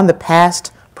on the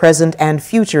past, present, and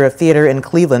future of theater in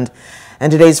Cleveland.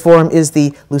 And today's forum is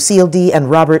the Lucille D. and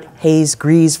Robert Hayes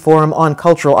Grease Forum on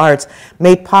Cultural Arts,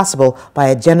 made possible by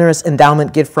a generous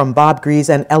endowment gift from Bob Grease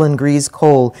and Ellen Grease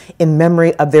Cole in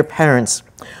memory of their parents.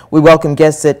 We welcome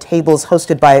guests at tables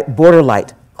hosted by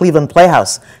Borderlight, Cleveland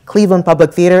Playhouse, Cleveland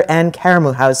Public Theater, and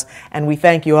Karamu House, and we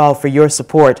thank you all for your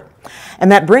support.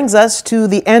 And that brings us to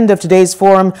the end of today's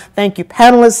forum. Thank you,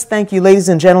 panelists. Thank you, ladies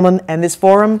and gentlemen, and this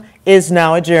forum is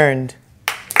now adjourned.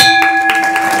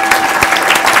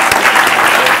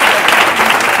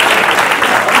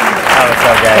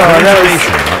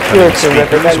 Information on upcoming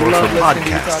speakers or for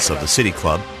podcasts of the City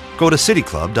Club, go to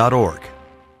cityclub.org.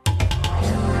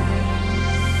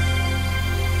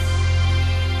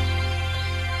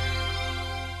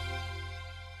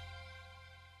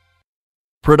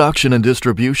 Production and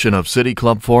distribution of City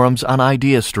Club forums on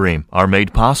ideastream are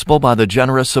made possible by the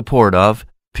generous support of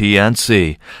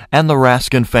PNC and the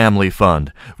Raskin Family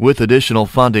Fund, with additional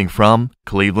funding from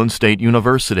Cleveland State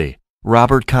University,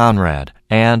 Robert Conrad,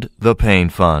 and the Payne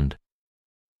Fund.